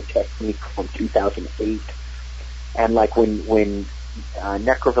actually my technique from 2008. And like when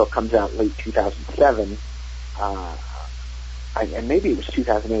Necroville comes out late 2007, and maybe it was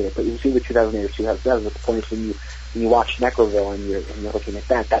 2008, but it was either 2008 or 2007. But the point is, when you watch Necroville and you're looking at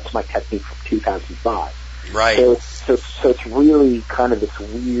that, that's my technique from 2005. Right. So it's really kind of this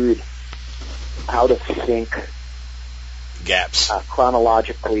weird, out of sync, gaps,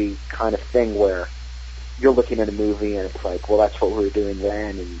 chronologically kind of thing where you're looking at a movie and it's like, well, that's what we were doing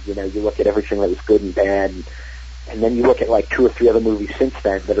then, and you look at everything that was good and bad, and then you look at like 2 or 3 other movies since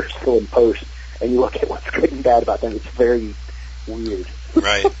then that are still in post, and you look at what's good and bad about them. It's very weird.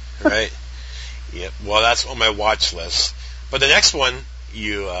 Right. Yeah. Well, that's on my watch list. But the next one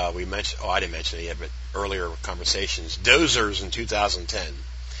we mentioned. Oh, I didn't mention it yet, but earlier conversations. Dozers in 2010.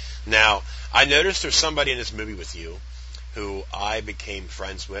 Now, I noticed there's somebody in this movie with you who I became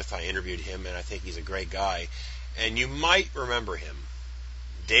friends with. I interviewed him, and I think he's a great guy. And you might remember him.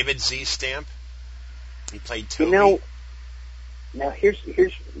 David Z. Stamp. He played Toby. Now here's the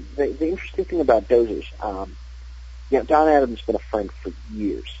interesting thing about Dozers. Don Adams has been a friend for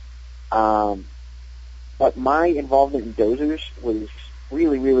years. But my involvement in Dozers was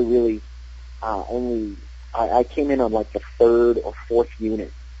really, really, really only... I came in on like the 3rd or 4th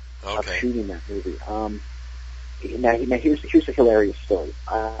unit of shooting that movie. Now here's a hilarious story.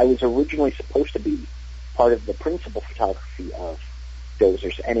 I was originally supposed to be part of the principal photography of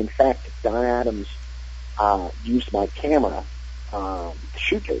Dozers, and in fact, Don Adams used my camera to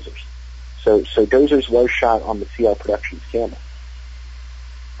shoot Dozers. So Dozers was shot on the CR Productions camera.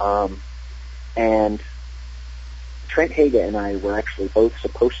 And Trent Haga and I were actually both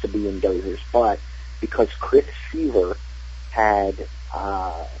supposed to be in Dozers, but because Chris Seaver had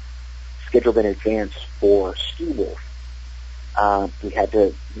scheduled in advance for Ski Wolf, we had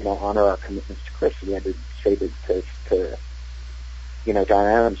to, honor our commitments to Chris. We had to say to Don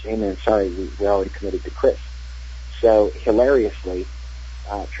Adams, hey man, sorry, we already committed to Chris. So hilariously,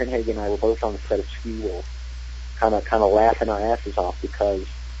 Trent Haga and I were both on the set of Ski Wolf, kind of laughing our asses off because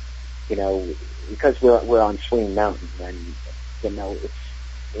we're on Swing Mountain, and it's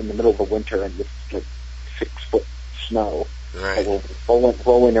in the middle of the winter and it's like 6-foot snow. Right. We're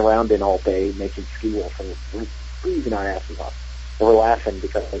rolling around in all day making Ski Wolf, and we're freezing our asses off. And we're laughing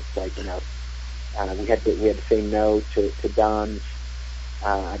because it's like we had to say no to Don's.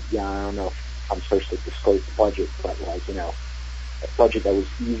 I don't know if I'm supposed to disclose the budget, but a budget that was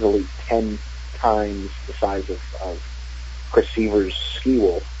easily 10 times the size of Chris Seaver's Ski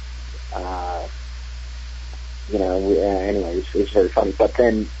Wolf. Anyway, it was very funny. But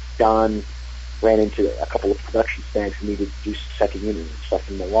then Don ran into a couple of production snags and needed to do second unit and stuff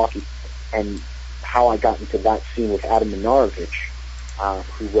in Milwaukee. And how I got into that scene with Adam Minarovich,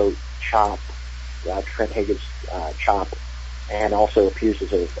 who wrote Chop, Trent Haga's Chop, and also appears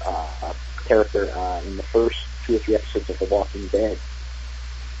as a character in the first 2 or 3 episodes of The Walking Dead.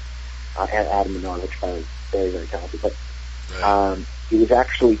 Adam Minarovich, very, very talented. But it was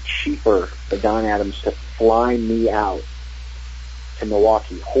actually cheaper for Don Adams to fly me out to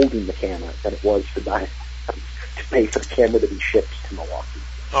Milwaukee holding the camera than it was for Don Adams to pay for the camera to be shipped to Milwaukee.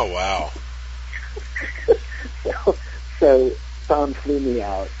 Oh, wow. So Don flew me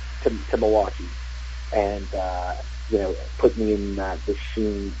out to Milwaukee and, put me in this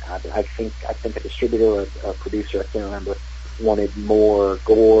scene. I think a distributor or a producer, I can't remember, wanted more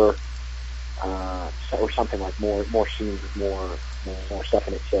gore, or something like more scenes with more stuff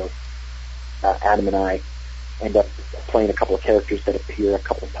in it. So Adam and I end up playing a couple of characters that appear a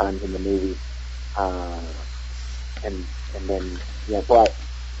couple of times in the movie, and and then but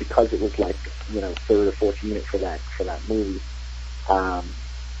because it was like third or fourth unit for that movie,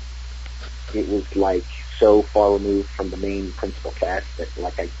 it was like so far removed from the main principal cast that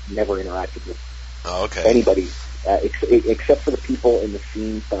like I never interacted with anybody except for the people in the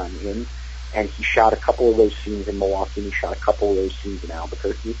scenes that I'm in. And he shot a couple of those scenes in Milwaukee, and he shot a couple of those scenes in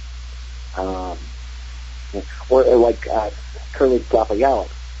Albuquerque. Or like Curly Raphael,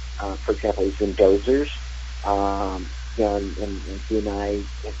 for example, he's in Dozers. And he and I,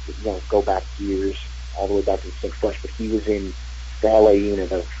 go back years, all the way back to the Six Flush, but he was in the LA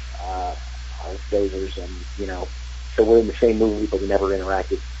unit of Dozers, and so we're in the same movie, but we never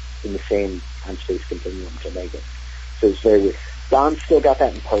interacted in the same time-space continuum to make it. So it's very weird. Don's still got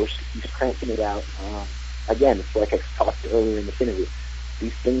that in post. He's cranking it out. Again, it's like I talked earlier in this interview.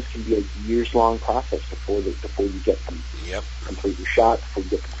 These things can be a years-long process before you get them completely shot, before you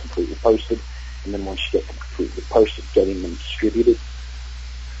get them completely posted, and then once you get them completely posted, getting them distributed.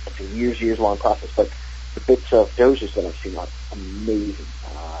 It's a years-long process. But the bits of Dozers that I've seen are amazing.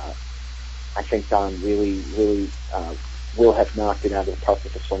 I think Don really will have knocked it out of the park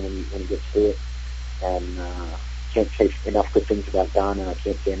with this one when he gets to it. And can't say enough good things about Don, and I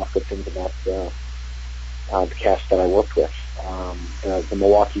can't say enough good things about the cast that I worked with. The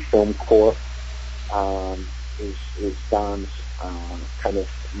Milwaukee Film Corps is Don's kind of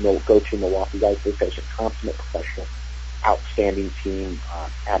go-to Milwaukee guys. Those guys are consummate professional, outstanding team.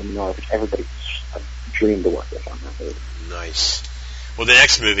 Adam Norwich, everybody's a dream to work with on that movie. Nice. Well, the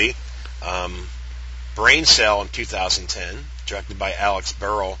next movie, Brain Cell in 2010, directed by Alex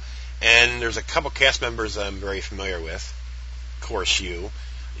Burrell. And there's a couple cast members that I'm very familiar with. Of course, you.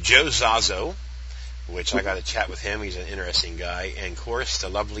 Joe Zazzo, which I got to chat with him. He's an interesting guy. And, of course, the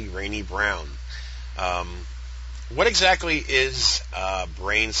lovely Rainey Brown. What exactly is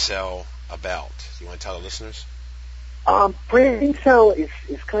Brain Cell about? Do you want to tell the listeners? Brain Cell is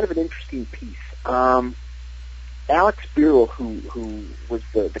kind of an interesting piece. Alex Burrell, who was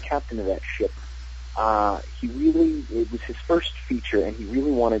the captain of that ship, it was his first feature, and he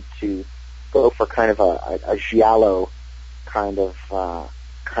really wanted to go for kind of a giallo kind of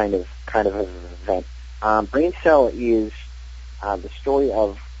an event. Brain Cell is the story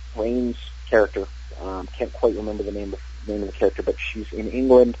of Rain's character. Can't quite remember the name of the character, but she's in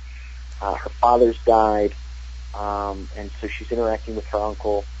England. Her father's died, and so she's interacting with her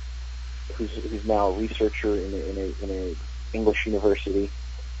uncle, who's now a researcher in a English university.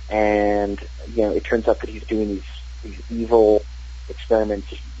 And, it turns out that he's doing these evil experiments,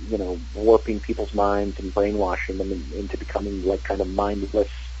 warping people's minds and brainwashing them into becoming like kind of mindless,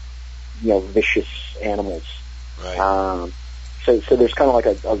 vicious animals. Right. So there's kind of like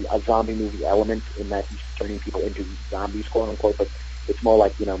a zombie movie element in that he's turning people into zombies, quote unquote, but it's more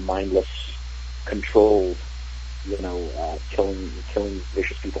like, mindless, controlled, killing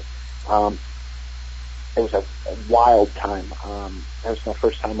vicious people. It was a wild time. That was my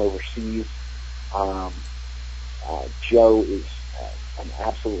first time overseas. Joe is an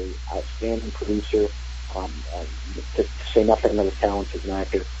absolutely outstanding producer. To say nothing of his talents as an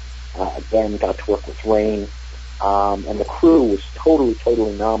actor. Again, got to work with Rain. And the crew was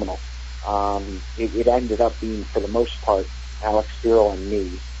totally nominal. It ended up being, for the most part, Alex Burrell and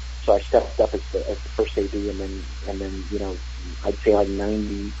me. So I stepped up as the first AD, and then I'd say like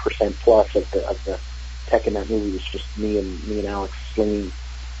 90% plus of the tech in that movie was just me and Alex slinging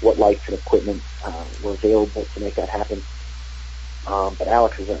what lights and equipment were available to make that happen. But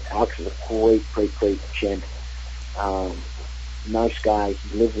Alex is a great gent. Nice guy.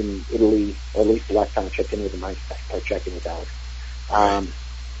 He lives in Italy, or at least the last time I checked in with him, I checked in with Alex.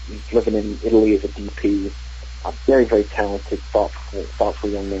 He's living in Italy as a DP. A very talented, thoughtful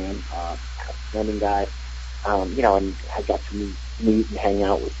young man, outstanding guy. And I got to meet and hang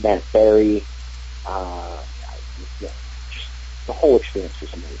out with Matt Berry. Just the whole experience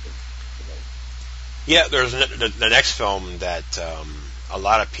was amazing. Yeah, there's the next film that a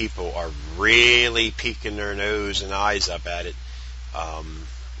lot of people are really peeking their nose and eyes up at it.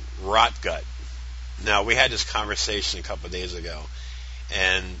 Rot Gut. Now, we had this conversation a couple of days ago,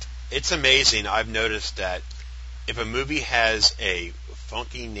 and it's amazing. I've noticed that if a movie has a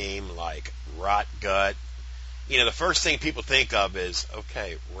funky name like Rot Gut, the first thing people think of is,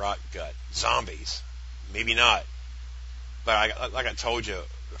 okay, Rot Gut, zombies. Maybe not. But like I told you,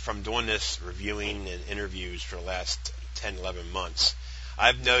 from doing this reviewing and interviews for the last 10, 11 months,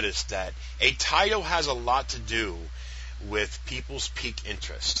 I've noticed that a title has a lot to do with people's peak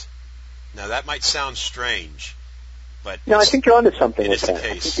interest. Now, that might sound strange, but no, I think you're onto something with that.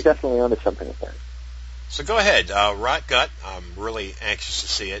 I think you're definitely onto something with that. So go ahead, Rot Gut. I'm really anxious to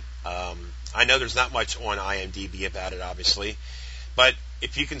see it. I know there's not much on IMDb about it, obviously, but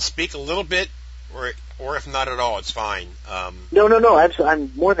if you can speak a little bit, or if not at all, it's fine. No.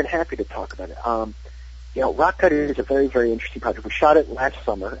 I'm more than happy to talk about it. Rock Cut is a very, very interesting project. We shot it last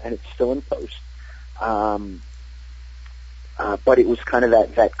summer, and it's still in post. But it was kind of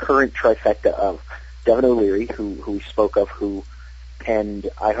that current trifecta of Devin O'Leary, who we spoke of, who penned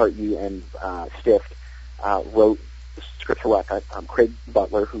I Heart You and Stift, wrote the script for Rock Cut. Craig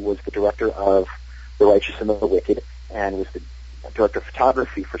Butler, who was the director of The Righteous and the Wicked, and was the director of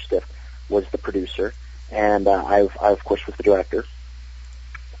photography for Stift, was the producer. And I, of course, was the director.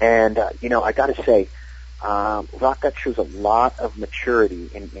 And, I got to say, Rock Cut shows a lot of maturity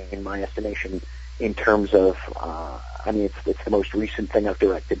in my estimation in terms of, it's the most recent thing I've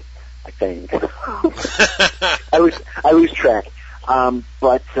directed, I think. I lose track.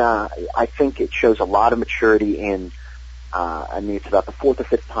 But I think it shows a lot of maturity in, it's about the fourth or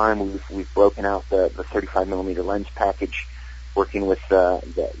fifth time we've broken out the 35mm lens package, working with the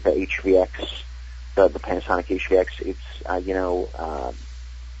HVX, the Panasonic HVX. It's,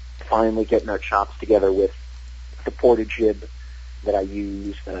 finally getting our chops together with the porta jib that I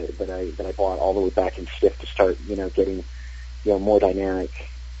use, that I bought all the way back in Stift to start, getting, more dynamic,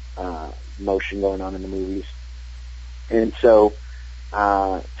 motion going on in the movies. And so,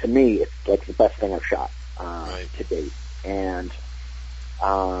 to me, it's like the best thing I've shot, to date. And,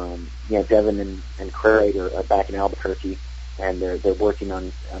 Devin and Craig are back in Albuquerque, and they're working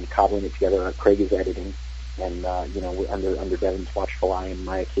on cobbling it together. Craig is editing, and, under Devin's watchful eye and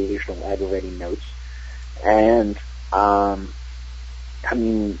my occasional aggravating notes. And, and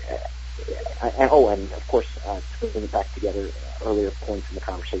of course, to bring it back together, earlier points in the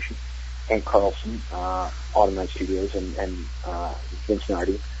conversation, Hank Carlson, Autumn Night Studios, and Vince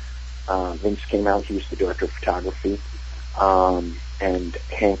Nardi. Vince came out, he was the director of photography, and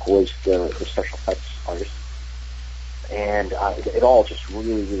Hank was the special effects artist. And it all just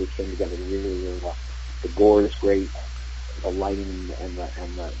really, really came together really, really well. The gore is great, the lighting and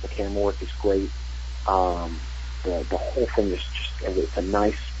the camera work is great. The whole thing is it's a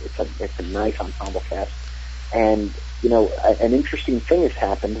nice ensemble cast. And an interesting thing has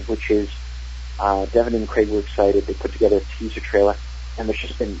happened, which is Devin and Craig were excited. They put together a teaser trailer, and there's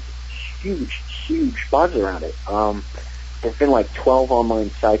just been huge buzz around it. There's been like 12 online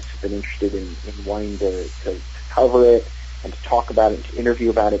sites have been interested in wanting to cover it and to talk about it and to interview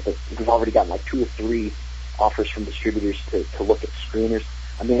about it, but we've already got like 2 or 3 offers from distributors to look at screeners.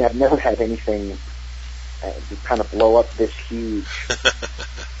 I mean, I've never had anything kind of blow up this huge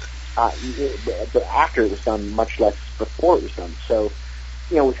after it was done, much less before it was done. So,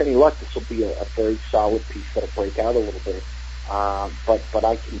 with any luck, this will be a very solid piece that'll break out a little bit. But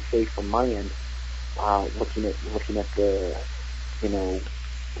I can say from my end, looking at the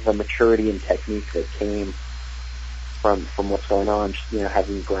the maturity and technique that came from what's going on, just,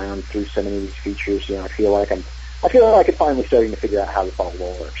 having ground through so many of these features, I feel like I'm finally starting to figure out how this all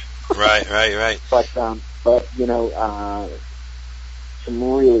works. Right. But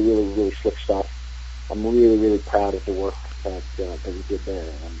some really slick stuff. I'm really proud of the work that we did there,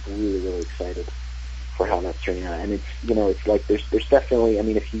 and I'm really excited for how that's turning out. And it's like there's definitely,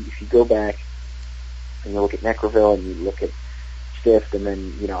 if you go back and you look at Necroville and you look at Stift, and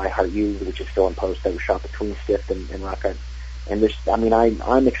then I Heart You, which is still in post, that was shot between Stift and Rock Cut. And there's,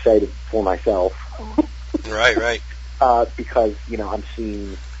 I'm excited for myself. Right. Because I'm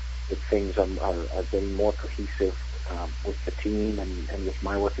seeing that things are getting more cohesive with the team and with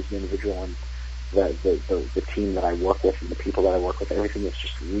my work as an individual, and the team that I work with and the people that I work with. Everything is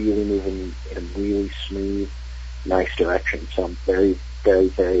just really moving in a really smooth, nice direction. So I'm very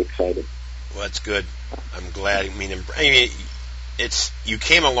excited. Well, that's good. I'm glad. You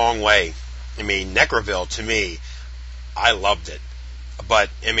came a long way. Necroville, to me, I loved it. But,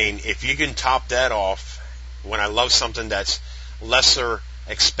 if you can top that off, when I love something that's lesser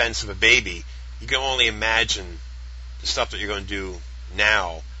expense of a baby, you can only imagine the stuff that you're going to do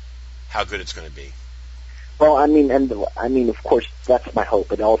now, how good it's going to be. Well, of course, that's my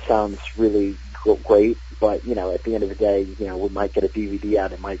hope. It all sounds really great, but, at the end of the day, we might get a DVD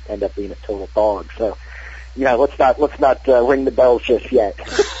out. It might end up being a total dog. So, let's not ring the bells just yet.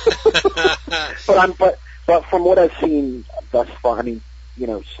 But from what I've seen thus far,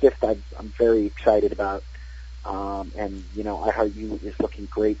 Stift, I'm very excited about. And I Heart You is looking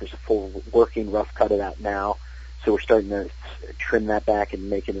great. There's a full working rough cut of that now. So we're starting to trim that back and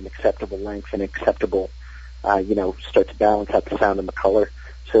make it an acceptable length and acceptable, start to balance out the sound and the color.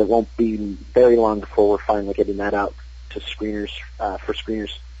 So it won't be very long before we're finally getting that out to screeners,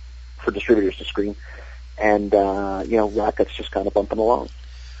 for distributors to screen. And, Rock Cut's just kind of bumping along.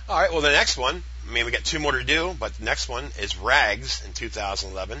 All right, well, the next one, I mean, we got two more to do, but the next one is Rags in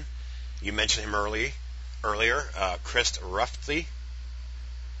 2011. You mentioned him earlier, Chris Ruffley.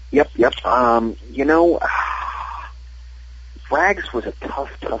 Yep. Rags was a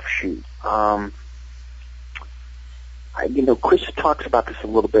tough shoot. Chris talks about this a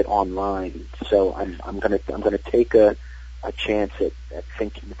little bit online, so I'm gonna take a chance at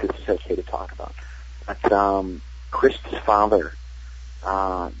thinking that this is okay to talk about. But Chris's father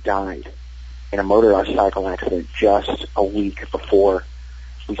died in a motorcycle accident just a week before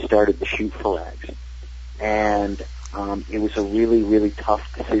we started the shoot for Rags, and it was a really, really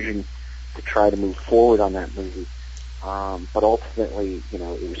tough decision to try to move forward on that movie. But ultimately,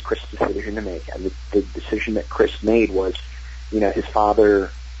 it was Chris' decision to make, and the decision that Chris made was, his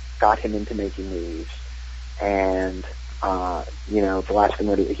father got him into making movies, and the last thing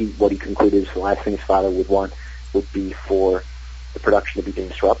what he concluded is the last thing his father would want would be for the production to be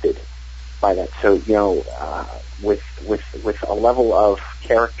disrupted by that. So, with a level of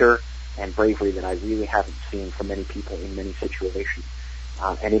character and bravery that I really haven't seen from many people in many situations,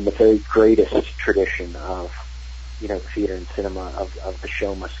 and in the very greatest tradition of theater and cinema of the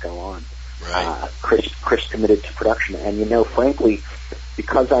show must go on. Right. Chris committed to production, and frankly,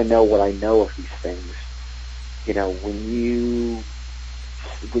 because I know what I know of these things, when you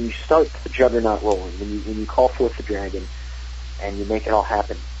start the juggernaut rolling, when you call forth the dragon, and you make it all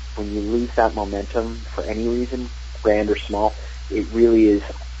happen, when you lose that momentum for any reason, grand or small, it really is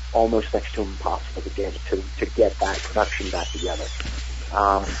almost next to impossible to get that production back together.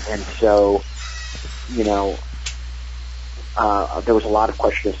 And so, there was a lot of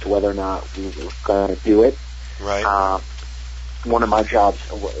question as to whether or not we were going to do it. Right. One of my jobs,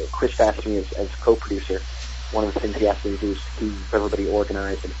 Chris asked me as co-producer, one of the things he asked me to do is to keep everybody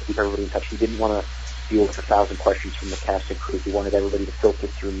organized and keep everybody in touch. He didn't want to deal with 1,000 questions from the cast and crew. He wanted everybody to filter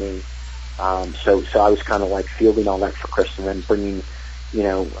through me. So I was kind of like fielding all that for Chris, and then bringing,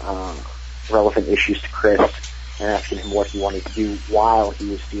 relevant issues to Chris and asking him what he wanted to do while he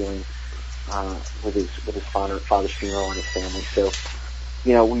was dealing with his father's funeral and his family. So,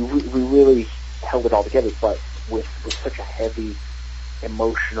 we really held it all together, but with such a heavy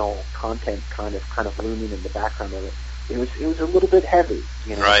emotional content kind of looming in the background of it, it was a little bit heavy,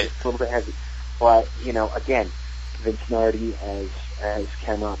 Right. A little bit heavy. But, again, Vince Nardi as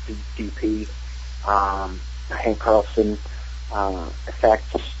Cameron DP, Hank Carlson,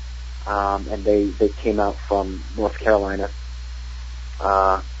 effects, and they came out from North Carolina.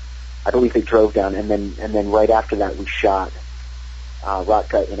 I believe they drove down, and then right after that we shot Rot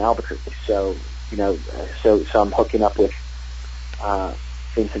Gut in Albuquerque. So so I'm hooking up with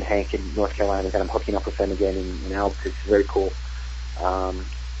Vince and Hank in North Carolina, and I'm hooking up with them again in Albuquerque. It's very cool.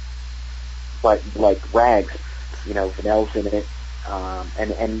 But like Rags, Vanelle's in it,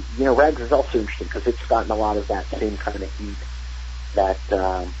 and Rags is also interesting because it's gotten a lot of that same kind of heat that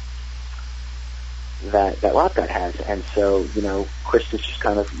Rot Gut has, and so Chris has just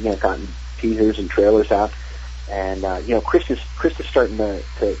kind of gotten teasers and trailers out, and Chris is starting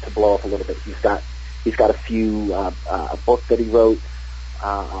to blow up a little bit. He's got a few a book that he wrote,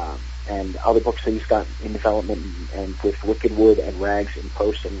 and other books that he's got in development, and with Wickedwood and Rags in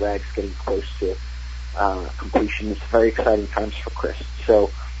post, and Rags getting close to completion. It's very exciting times for Chris. So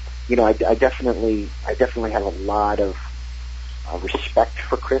I definitely have a lot of respect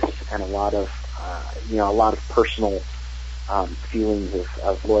for Chris, and a lot of personal feelings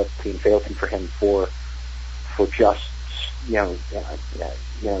of loyalty and fealty for him for just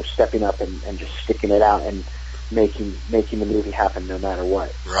stepping up and just sticking it out and making the movie happen no matter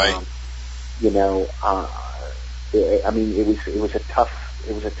what. Right. It was a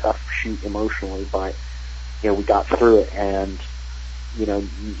tough shoot emotionally, but we got through it, and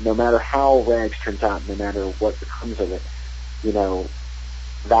no matter how Rags turns out, no matter what becomes of it,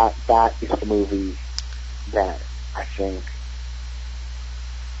 that is the movie that I think,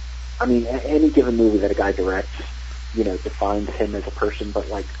 any given movie that a guy directs, defines him as a person, but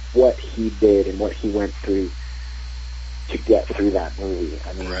like what he did and what he went through to get through that movie.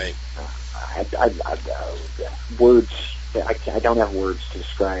 Right. I don't have words to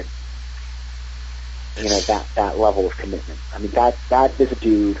describe, that level of commitment. That is a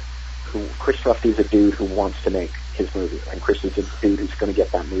dude who, Chris Ruffley is a dude who wants to make his movie, and Chris is a dude who's going to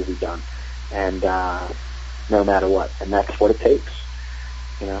get that movie done, and no matter what, and that's what it takes.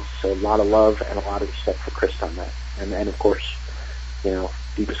 So a lot of love and a lot of respect for Chris on that, and of course,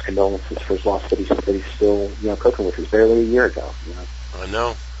 deepest condolences for his loss that he's still coping with. It was barely a year ago. I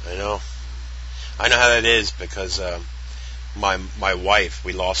know how that is, because my wife,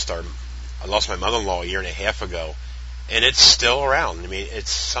 I lost my mother-in-law a year and a half ago, and it's still around. I mean,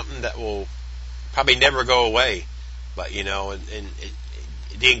 it's something that will probably never go away. But you know, and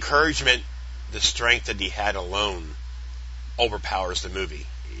the encouragement, the strength that he had alone overpowers the movie.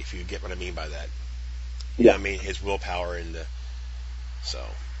 If you get what I mean by that. Yeah. I mean, his willpower and the so.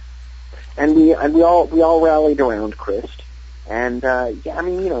 And we all rallied around Chris. And yeah, I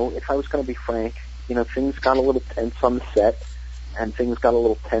mean, you know, if I was going to be frank, you know, things got a little tense on the set, and things got a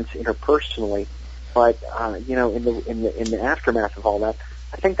little tense interpersonally. But you know, in the aftermath of all that,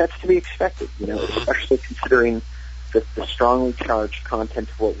 I think that's to be expected. You know, especially considering the strongly charged content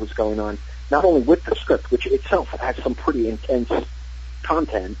of what was going on, not only with the script, which itself has some pretty intense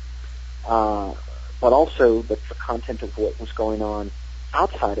content, but also the content of what was going on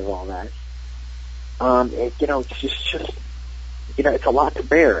outside of all that. You know, it's just you know, it's a lot to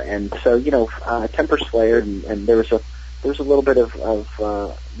bear, and so you know, tempers flared, and there was a little bit of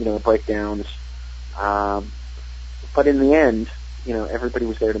you know, breakdowns, but in the end, you know, everybody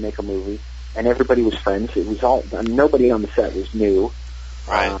was there to make a movie, and everybody was friends. It was all nobody on the set was new,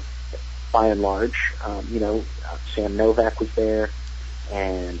 right? By and large, you know, Sam Novak was there,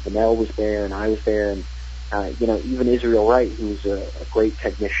 and Vanell was there, and I was there, and you know, even Israel Wright, who was a great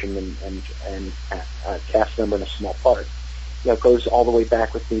technician and a cast member in a small part, you know, goes all the way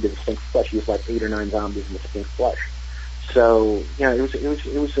back with me to the Stink Flesh. He was like 8 or 9 zombies in the Stink Flesh. So you know, it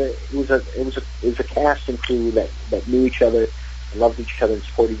was a cast and crew that knew each other, and loved each other, and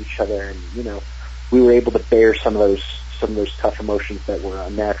supported each other, and you know, we were able to bear some of those tough emotions that were a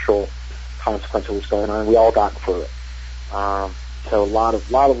natural consequence of what was going on. We all got through it. So a lot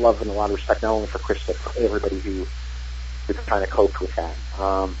of love and a lot of respect, not only for Chris, but for everybody who kind of coped with that.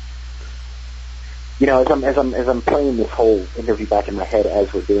 You know, as I'm playing this whole interview back in my head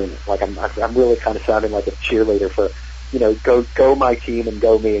as we're doing it, like I'm really kind of sounding like a cheerleader for, you know, go my team and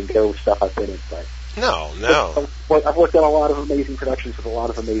go me and go stuff I've been in. But No. I've worked on a lot of amazing productions with a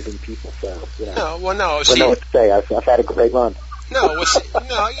lot of amazing people, so you know. No. See, I know what to say. I've had a great run.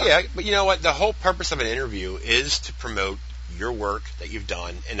 Yeah, but you know what? The whole purpose of an interview is to promote your work that you've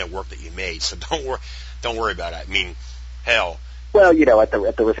done and the work that you made. So don't worry about it. I mean, hell. Well, you know, at the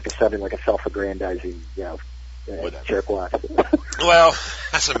risk of sounding like a self-aggrandizing, you know, jerkwad. Well,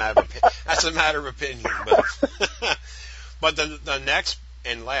 that's a matter of opinion. But the next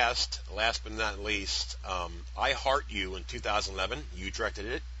and last but not least, I Heart You in 2011. You directed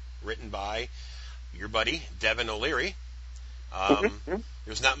it, written by your buddy Devin O'Leary.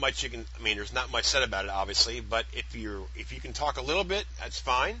 There's not much there's not much said about it, obviously, but if you can talk a little bit, that's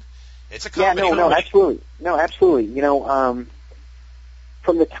fine. It's a comedy. Yeah, no, absolutely. You know,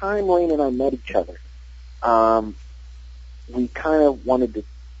 from the time Lane and I met each other, we kind of wanted to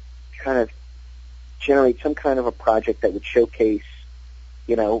kind of generate some kind of a project that would showcase,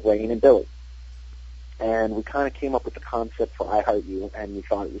 you know, Lane and Billy. And we kind of came up with the concept for I Heart You, and we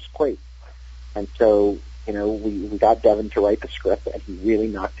thought it was great. And so, you know, we got Devin to write the script, and he really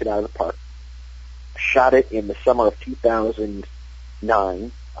knocked it out of the park. Shot it in the summer of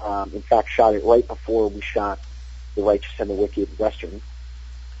 2009. In fact, shot it right before we shot The Righteous and the Wicked Western.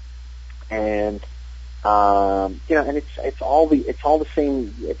 And you know, and it's all the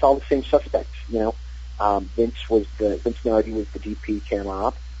same suspects. You know, Vince Nardi was the DP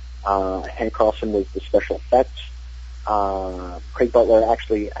camera op. Hank Carlson was the special effects. Craig Butler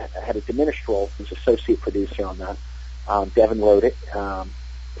actually had a diminished role. He was associate producer on that. Devin wrote it,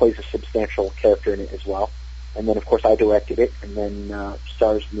 plays a substantial character in it as well. And then, of course, I directed it, and then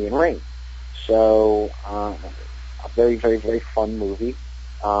stars me and Rain. So, a very, very, very fun movie.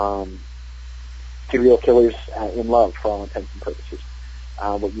 Serial killers in love, for all intents and purposes.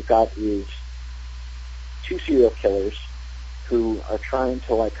 What you've got is 2 serial killers who are trying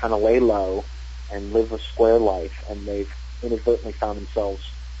to, like, kind of lay low and live a square life, and they've inadvertently found themselves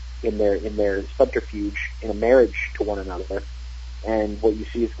in their subterfuge in a marriage to one another. And what you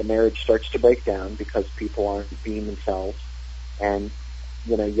see is the marriage starts to break down because people aren't being themselves, and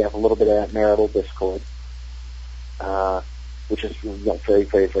you know, you have a little bit of that marital discord, which is, you know, very,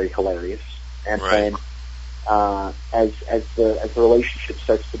 very, very hilarious. And right. Then as the relationship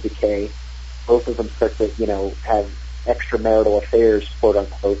starts to decay, both of them start to, you know, have extramarital affairs, quote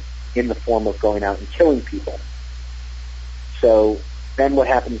unquote, in the form of going out and killing people. So then what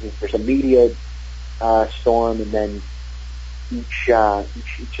happens is there's a media storm, and then each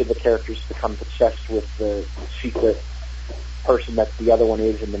of the characters becomes obsessed with the secret person that the other one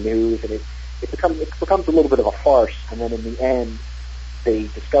is in the news, and it becomes a little bit of a farce. And then in the end, they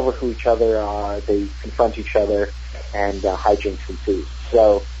discover who each other are, they confront each other, and hijinks ensues.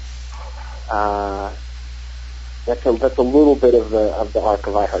 So that's a little bit of the arc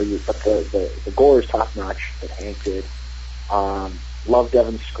of I Heart You, but the gore is top notch that Hank did. Love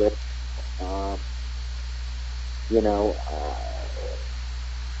Devin's script. You know,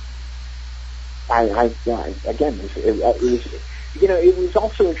 again, it was, you know, it was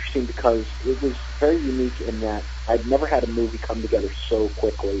also interesting because it was very unique in that I'd never had a movie come together so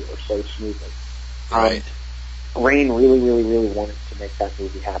quickly or so smoothly. Right. Rain really, really, really wanted to make that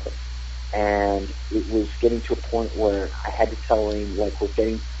movie happen. And it was getting to a point where I had to tell Rain, like, we're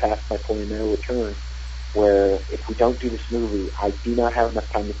getting past my point of no return, where if we don't do this movie, I do not have enough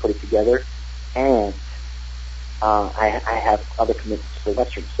time to put it together, and I have other commitments for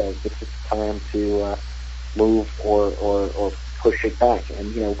Western, so it's time to move or push it back.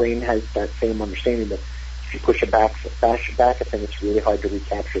 And, you know, Rain has that same understanding that if you push it back, I think it's really hard to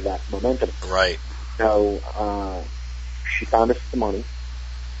recapture that momentum. Right. So she found us the money,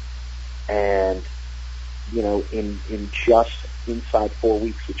 and, you know, in just inside 4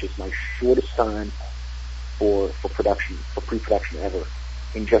 weeks, which is my shortest time for production, for pre-production ever,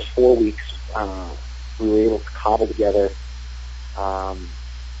 in just 4 weeks, we were able to cobble together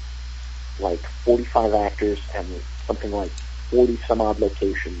like 45 actors and something like 40 some odd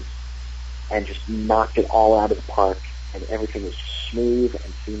locations, and just knocked it all out of the park, and everything was smooth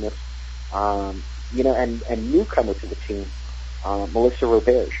and seamless. You know, and newcomer to the team, Melissa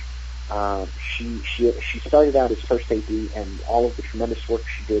Roberge. She started out as first AD, and all of the tremendous work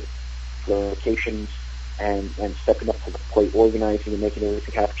she did for the locations and stepping up to the plate, organizing and making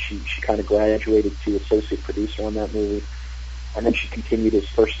everything happen. She kind of graduated to associate producer on that movie, and then she continued as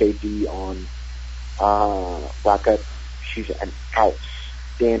first AD on Black Up. She's an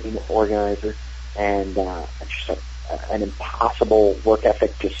outstanding organizer, and just an impossible work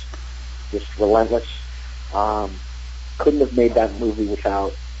ethic, just relentless. Couldn't have made that movie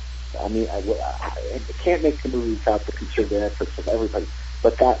without, I mean, I can't make the movie without the concerted efforts of everybody.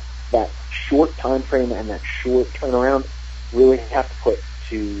 But that short time frame and that short turnaround really have to put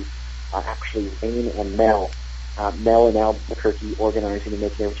to actually Rain and Mel in Albuquerque organizing and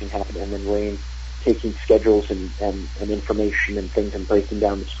making everything happen, and then Rain taking schedules and information and things and breaking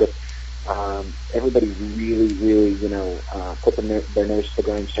down the script. Everybody really, really, you know, put their nose to the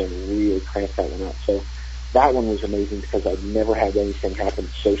grindstone and really cranked that one out. So that one was amazing because I've never had anything happen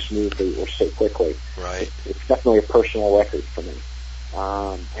so smoothly or so quickly. Right. It's definitely a personal record for me.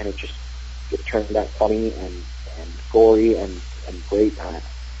 And it turned out funny and gory and great. I'm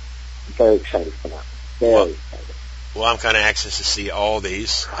very excited for that. Very excited. Well, I'm kind of anxious to see all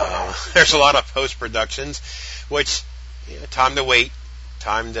these. There's a lot of post-productions, which, you know, time to wait,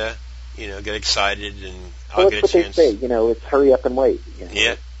 time to, you know, get excited, and I'll get a chance. That's what they say, you know, it's hurry up and wait. You know?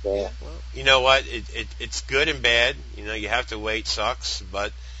 Yeah. Well, you know what? It's good and bad. You know, you have to wait, sucks,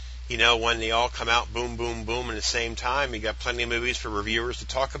 but, you know, when they all come out boom, boom, boom at the same time, you got plenty of movies for reviewers to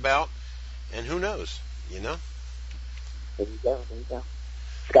talk about, and who knows, you know? There you go.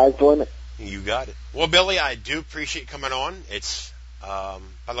 Sky's the limit. You got it. Well, Billy, I do appreciate you coming on. It's, by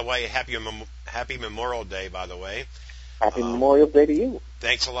the way, happy Memorial Day, by the way. Happy Memorial Day to you.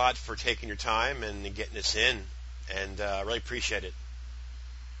 Thanks a lot for taking your time and getting us in, and I really appreciate it.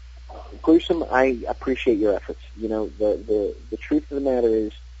 Gruesome, I appreciate your efforts. You know, the truth of the matter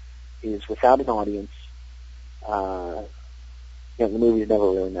is without an audience, you know, the movies never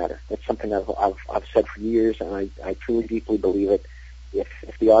really matter. That's something I've said for years, and I truly deeply believe it.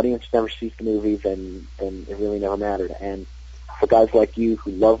 If the audience never sees the movie, then it really never mattered. And for guys like you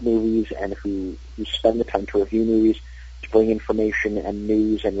who love movies and who spend the time to review movies, to bring information and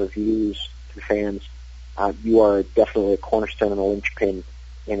news and reviews to the fans, you are definitely a cornerstone and a linchpin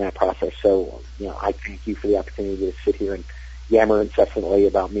in that process. So, you know, I thank you for the opportunity to sit here and yammer incessantly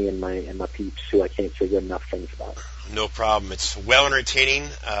about me and my peeps, who I can't say good enough things about. No problem. It's well entertaining,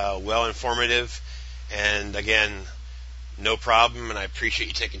 well informative, and again, no problem, and I appreciate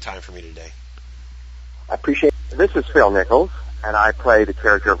you taking time for me today. I appreciate it. This is Phil Nichols, and I play the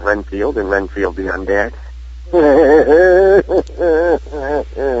character of Renfield in Renfield the Undead.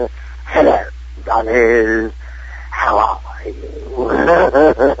 Hello, Donald. How are you?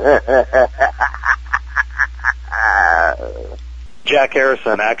 Jack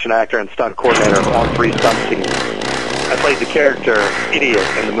Harrison, action actor and stunt coordinator on 3 stunt teams. I played the character Idiot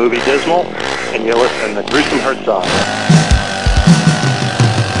in the movie Dismal, and you listen to Gruesome Herzog.